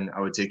Gibson.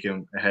 I would take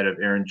him ahead of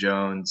Aaron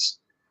Jones,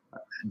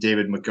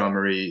 David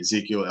Montgomery,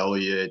 Ezekiel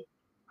Elliott,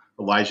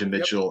 Elijah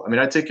Mitchell. Yep. I mean,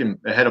 I'd take him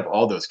ahead of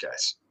all those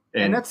guys.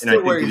 And I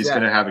think that he's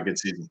going to have a good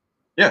season.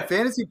 Yeah.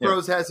 Fantasy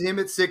Pros has him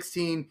at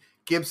 16,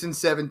 Gibson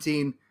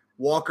 17,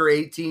 Walker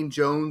 18,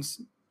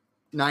 Jones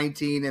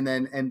 19,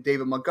 and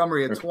David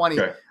Montgomery at 20.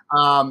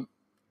 Okay.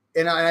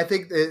 And I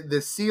think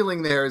the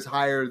ceiling there is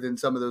higher than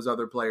some of those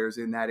other players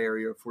in that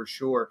area for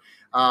sure.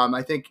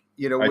 I think,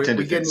 we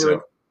get into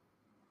it.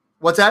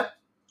 What's that?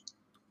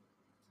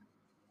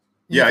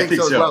 I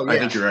think so. Well? I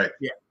think you're right.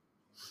 Yeah.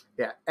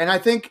 Yeah. And I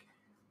think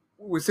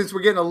since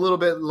we're getting a little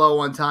bit low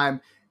on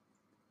time,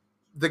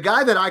 the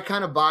guy that I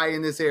kind of buy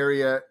in this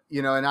area,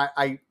 and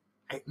I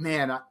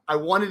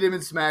wanted him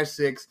in Smash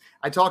 6.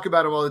 I talk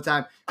about him all the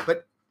time,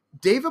 but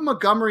David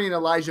Montgomery and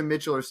Elijah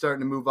Mitchell are starting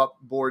to move up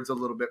boards a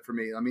little bit for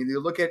me. I mean, you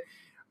look at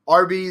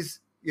RBs,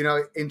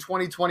 in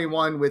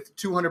 2021 with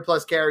 200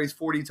 plus carries,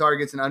 40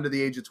 targets, and under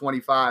the age of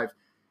 25.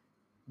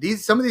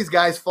 Some of these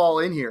guys fall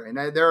in here, and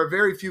there are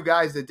very few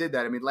guys that did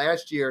that. I mean,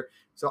 last year,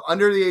 so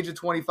under the age of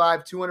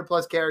 25, 200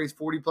 plus carries,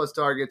 40 plus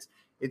targets,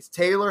 it's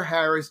Taylor,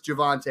 Harris,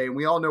 Javonte, and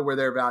we all know where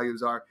their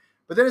values are.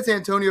 But then it's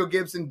Antonio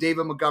Gibson,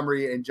 David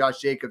Montgomery, and Josh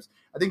Jacobs.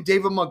 I think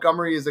David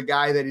Montgomery is a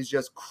guy that is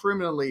just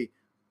criminally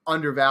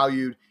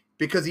undervalued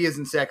because he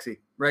isn't sexy,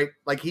 right?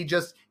 Like, he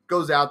just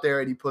goes out there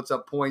and he puts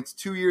up points.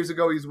 2 years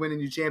ago, he was winning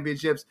you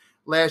championships.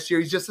 Last year,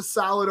 he's just a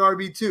solid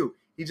RB2.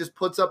 He just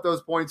puts up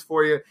those points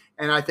for you.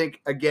 And I think,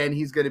 again,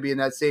 he's going to be in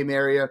that same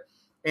area.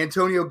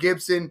 Antonio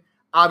Gibson,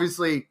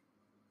 obviously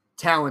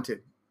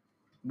talented.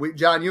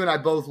 John, you and I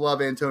both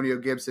love Antonio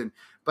Gibson.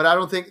 But I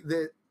don't think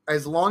that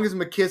as long as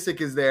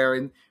McKissick is there,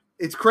 and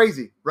it's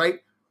crazy, right?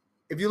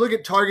 If you look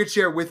at target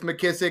share with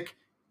McKissick,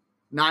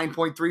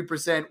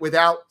 9.3%,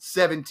 without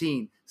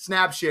 17.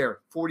 Snap share,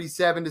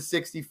 47 to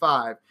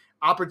 65.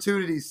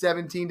 Opportunities,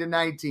 17 to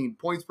 19.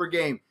 Points per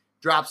game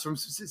drops from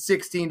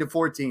 16 to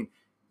 14.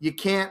 You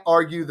can't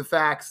argue the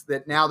facts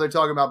that now they're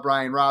talking about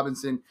Brian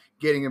Robinson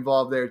getting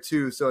involved there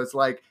too. So it's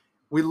like,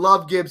 we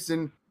love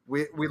Gibson.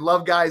 We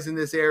love guys in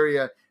this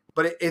area.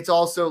 But it's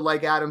also,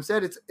 like Adam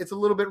said, it's a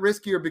little bit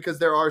riskier because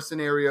there are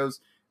scenarios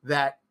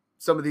that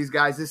some of these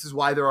guys, this is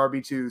why they're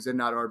RB2s and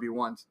not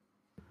RB1s.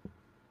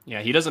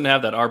 Yeah, he doesn't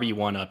have that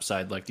RB1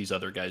 upside like these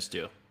other guys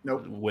do.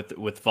 Nope.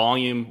 With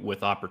volume,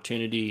 with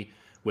opportunity,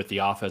 with the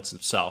offense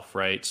itself,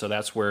 right? So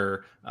that's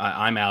where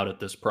I'm out at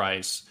this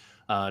price,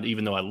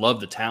 even though I love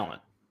the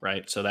talent,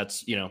 right? So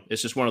that's,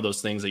 it's just one of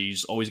those things that you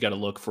just always got to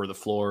look for the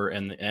floor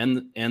and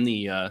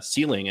the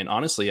ceiling. And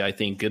honestly, I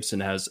think Gibson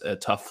has a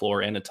tough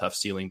floor and a tough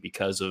ceiling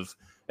because of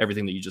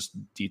everything that you just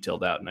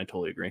detailed out, and I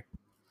totally agree.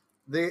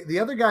 The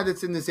other guy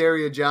that's in this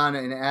area, John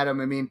and Adam,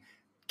 I mean,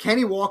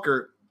 Kenny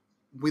Walker,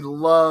 we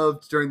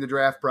loved during the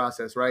draft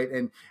process, right?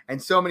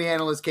 And so many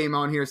analysts came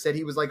on here, said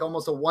he was like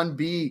almost a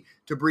 1B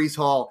to Breece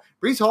Hall.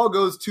 Breece Hall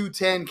goes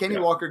 210. Kenny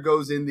Walker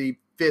goes in the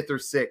 5th or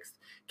 6th.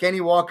 Kenny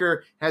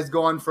Walker has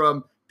gone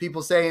from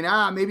people saying,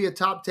 maybe a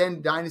top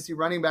 10 dynasty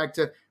running back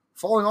to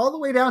falling all the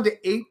way down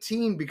to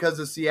 18 because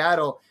of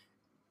Seattle.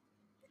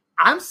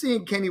 I'm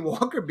seeing Kenny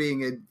Walker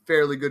being a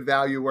fairly good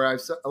value where I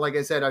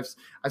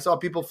saw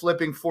people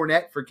flipping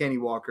Fournette for Kenny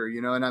Walker,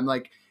 and I'm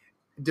like,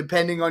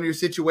 depending on your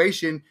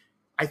situation,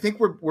 I think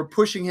we're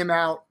pushing him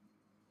out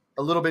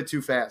a little bit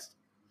too fast.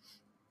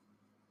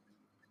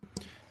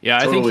 Yeah,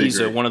 I think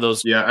he's one of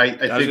those. Yeah, I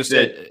think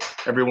that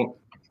everyone. Go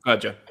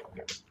ahead, Joe.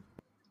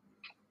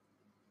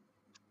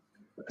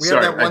 We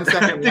have that 1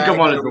 second. I think I'm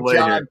on a delay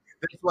here.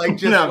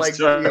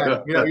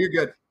 You're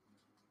good.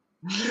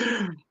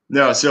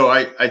 No, so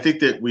I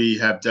think that we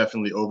have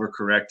definitely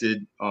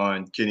overcorrected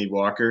on Kenny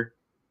Walker.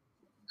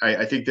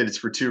 I think that it's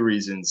for two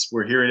reasons.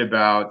 We're hearing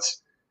about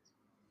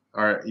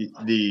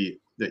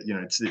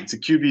it's a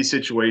QB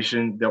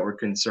situation that we're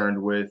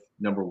concerned with.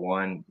 Number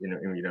one,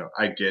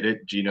 I get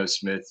it, Geno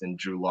Smith and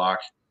Drew Lock,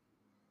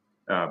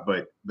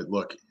 but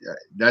look,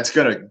 that's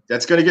gonna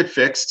get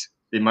fixed.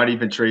 They might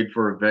even trade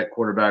for a vet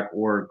quarterback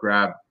or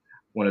grab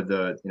one of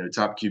the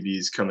top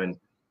QBs coming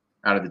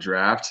out of the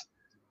draft.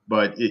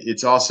 But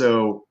it's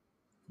also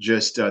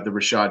just the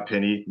Rashad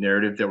Penny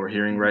narrative that we're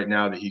hearing right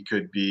now that he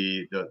could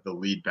be the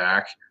lead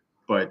back.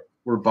 But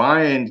we're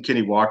buying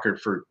Kenny Walker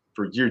for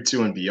year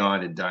 2 and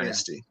beyond in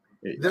Dynasty.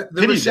 Yeah.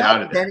 Penny's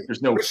out of there.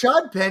 There's no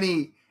Rashad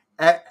Penny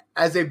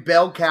as a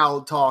bell cow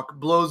talk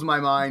blows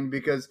my mind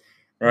because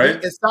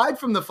aside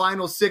from the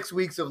final 6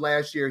 weeks of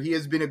last year, he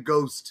has been a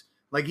ghost.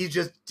 Like, he's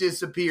just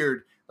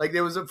disappeared. Like,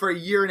 there was for a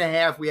year and a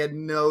half, we had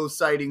no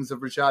sightings of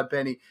Rashad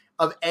Penny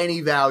of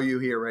any value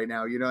here right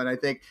now, and I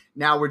think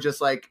now we're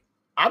just like,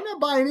 I'm not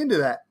buying into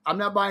that. I'm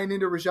not buying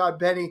into Rashad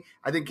Penny.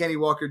 I think Kenny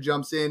Walker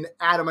jumps in.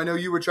 Adam, I know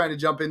you were trying to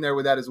jump in there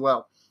with that as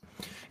well.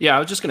 Yeah, I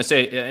was just going to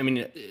say, I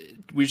mean,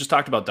 we just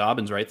talked about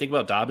Dobbins, right? Think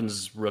about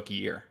Dobbins' rookie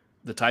year.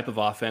 The type of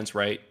offense,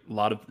 right? A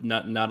lot of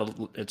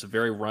it's a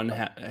very run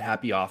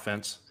happy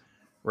offense,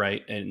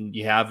 right? And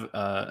you have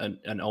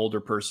an older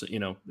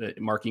person,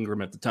 Mark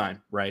Ingram at the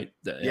time, right?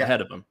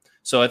 Ahead of him.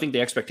 So I think the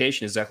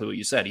expectation is exactly what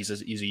you said. He's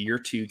a year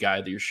 2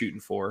 guy that you're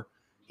shooting for.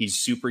 he's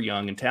super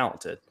young and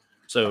talented.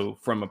 So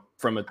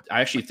I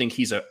actually think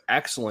he's an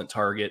excellent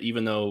target,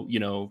 even though,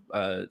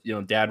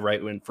 Dad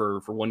Wright went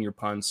for 1 year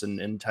punts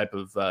and type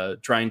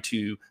of trying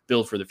to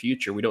build for the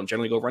future. We don't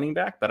generally go running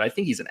back, but I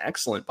think he's an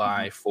excellent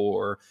buy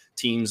for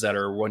teams that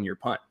are 1 year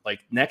punt. Like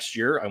next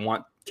year, I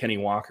want Kenny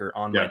Walker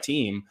on my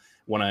team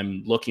when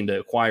I'm looking to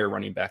acquire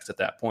running backs at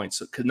that point.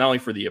 So not only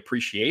for the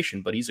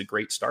appreciation, but he's a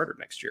great starter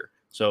next year.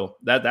 So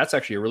that's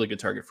actually a really good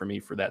target for me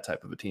for that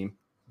type of a team.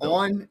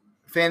 On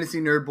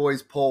Fantasy Nerd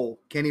Boys poll,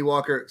 Kenny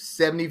Walker,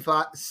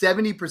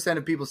 70%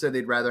 of people said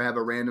they'd rather have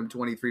a random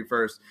 23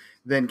 first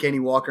than Kenny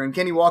Walker. And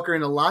Kenny Walker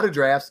in a lot of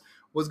drafts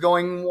was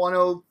going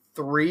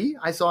 103.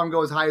 I saw him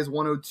go as high as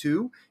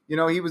 102.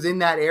 He was in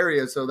that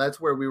area. So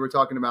that's where we were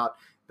talking about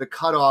the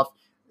cutoff.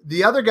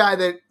 The other guy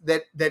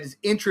that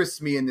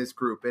interests me in this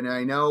group, and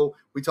I know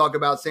we talk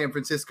about San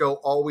Francisco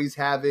always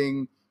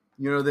having,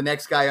 the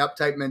next guy up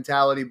type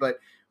mentality, but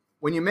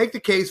when you make the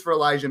case for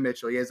Elijah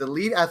Mitchell, he has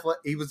elite athlete.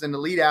 He was an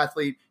elite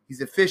athlete.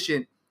 He's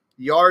efficient,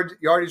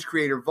 yardage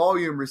creator,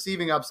 volume,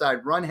 receiving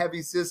upside, run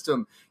heavy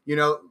system.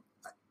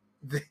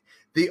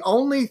 The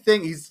only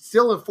thing, he's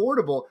still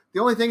affordable.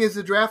 The only thing is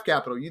the draft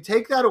capital. You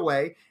take that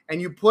away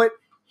and you put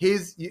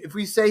if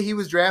we say he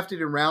was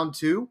drafted in round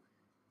 2,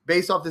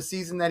 based off the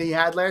season that he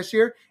had last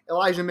year,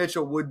 Elijah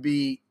Mitchell would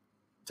be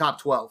top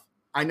 12.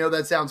 I know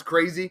that sounds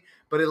crazy,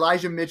 but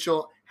Elijah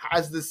Mitchell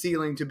has the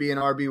ceiling to be an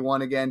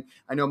RB1 again.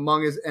 I know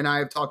Mung and I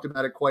have talked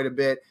about it quite a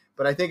bit,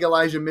 but I think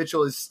Elijah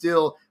Mitchell is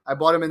still, I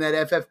bought him in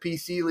that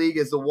FFPC league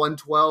as the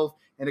 112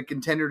 and a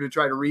contender to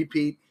try to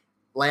repeat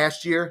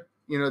last year,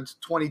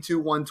 22,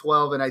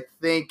 112. And I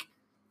think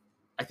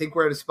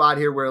we're at a spot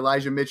here where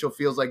Elijah Mitchell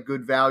feels like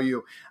good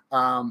value.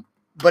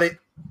 But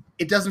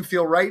it doesn't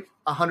feel right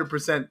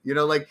 100%.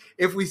 Like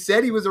if we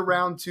said he was a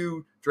round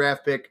 2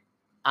 draft pick,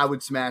 I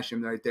would smash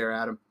him right there,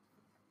 Adam.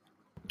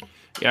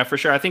 Yeah, for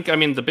sure. I think,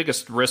 the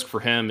biggest risk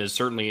for him is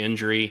certainly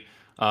injury.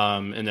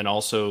 And then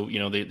also,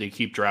 they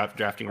keep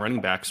drafting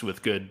running backs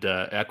with good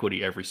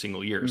equity every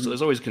single year. Mm-hmm. So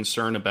there's always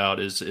concern about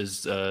is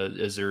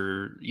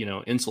there,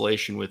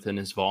 insulation within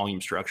his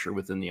volume structure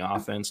within the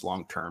offense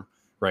long-term.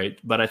 Right.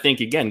 But I think,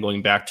 again,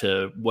 going back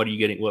to what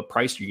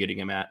price are you getting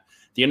him at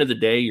the end of the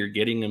day, you're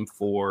getting him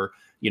for,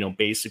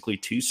 basically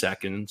 2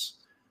 seconds,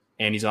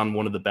 and he's on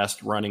one of the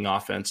best running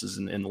offenses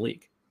in the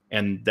league.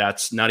 And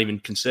that's not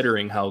even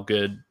considering how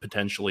good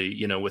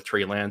potentially, with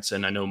Trey Lance.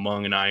 And I know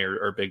Mung and I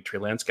are big Trey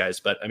Lance guys,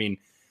 but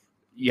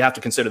you have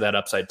to consider that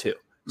upside too.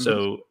 Mm-hmm.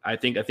 So I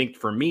think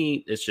for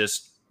me, it's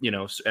just,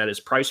 at his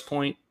price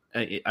point,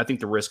 I think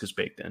the risk is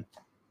baked in.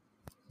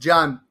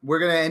 John, we're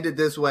going to end it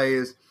this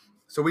way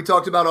so we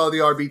talked about all the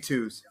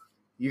RB2s.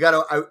 You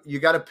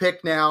got to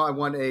pick now. I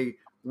want a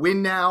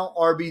win now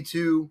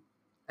RB2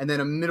 and then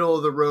a middle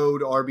of the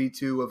road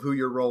RB2 of who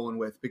you're rolling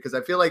with, because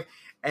I feel like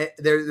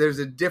there's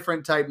a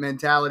different type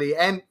mentality,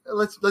 and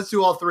let's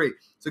do all three.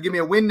 So give me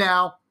a win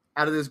now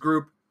out of this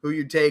group, who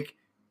you take,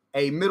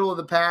 a middle of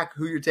the pack,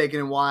 who you're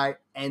taking and why,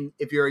 and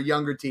if you're a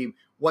younger team,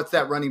 what's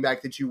that running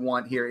back that you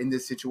want here in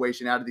this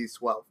situation out of these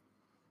 12?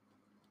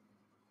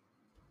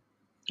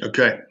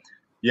 Okay.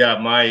 Yeah,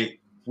 my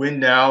win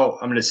now,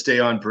 I'm going to stay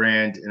on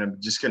brand, and I'm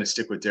just going to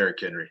stick with Derrick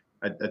Henry.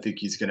 I think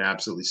he's going to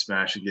absolutely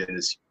smash again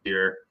this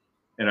year,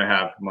 and I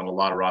have him on a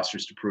lot of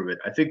rosters to prove it.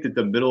 I think that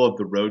the middle of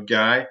the road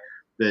guy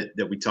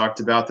that we talked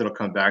about that'll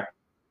come back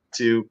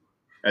to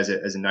as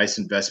a nice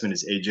investment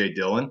is A.J.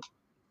 Dillon.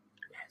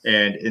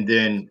 And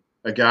then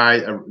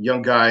a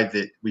young guy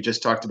that we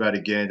just talked about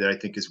again that I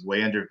think is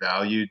way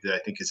undervalued, that I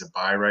think is a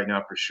buy right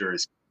now for sure,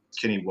 is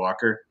Kenny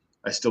Walker.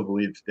 I still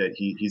believe that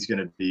he's going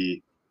to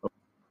be a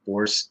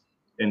force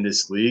in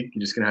this league.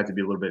 You're just going to have to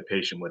be a little bit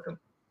patient with him.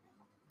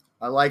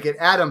 I like it.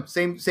 Adam,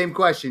 same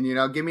question.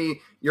 Give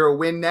me, you're a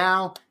win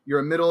now, you're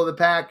a middle of the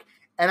pack.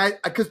 And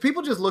because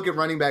people just look at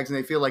running backs and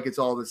they feel like it's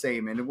all the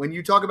same. And when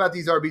you talk about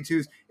these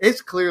RB2s,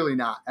 it's clearly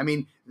not.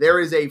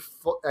 There is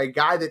a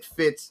guy that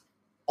fits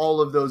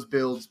all of those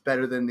builds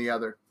better than the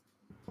other.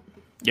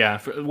 Yeah,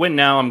 for win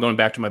now, I'm going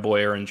back to my boy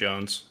Aaron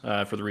Jones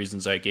for the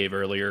reasons I gave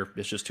earlier.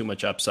 It's just too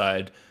much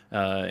upside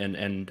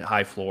and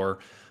high floor.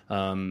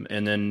 And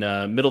then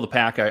middle of the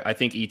pack, I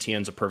think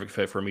ETN's a perfect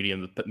fit for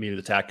medium of the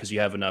attack because you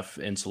have enough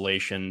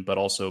insulation, but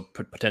also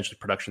potentially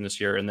production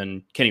this year. And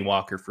then Kenny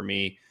Walker for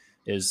me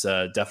is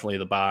definitely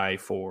the buy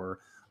for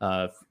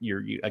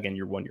your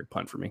 1 year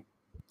punt for me.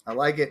 I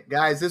like it,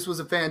 guys. This was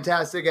a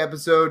fantastic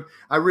episode.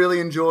 I really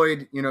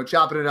enjoyed,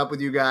 chopping it up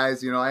with you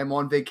guys. I'm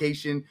on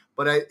vacation,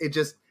 but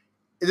this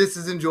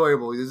is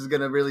enjoyable. This is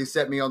going to really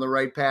set me on the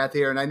right path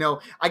here. And I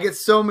know I get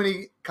so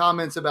many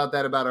comments about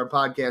our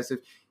podcast.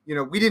 If,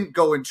 we didn't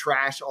go and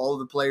trash all of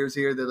the players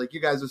here. They're like,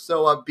 you guys are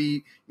so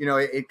upbeat.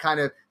 It kind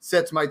of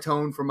sets my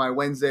tone for my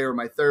Wednesday or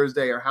my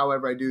Thursday or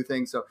however I do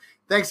things. So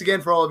thanks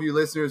again for all of you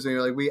listeners.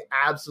 And we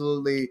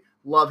absolutely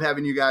love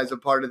having you guys a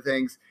part of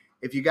things.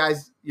 If you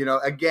guys,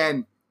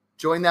 again,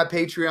 join that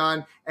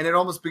Patreon, and it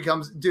almost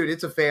becomes, dude,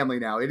 it's a family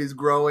now. It is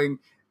growing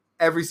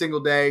every single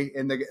day,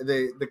 and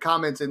the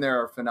comments in there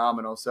are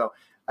phenomenal. So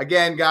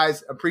again,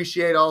 guys,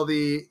 appreciate all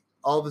the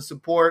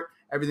support,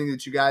 everything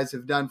that you guys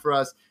have done for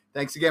us.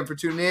 Thanks again for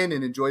tuning in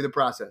and enjoy the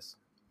process.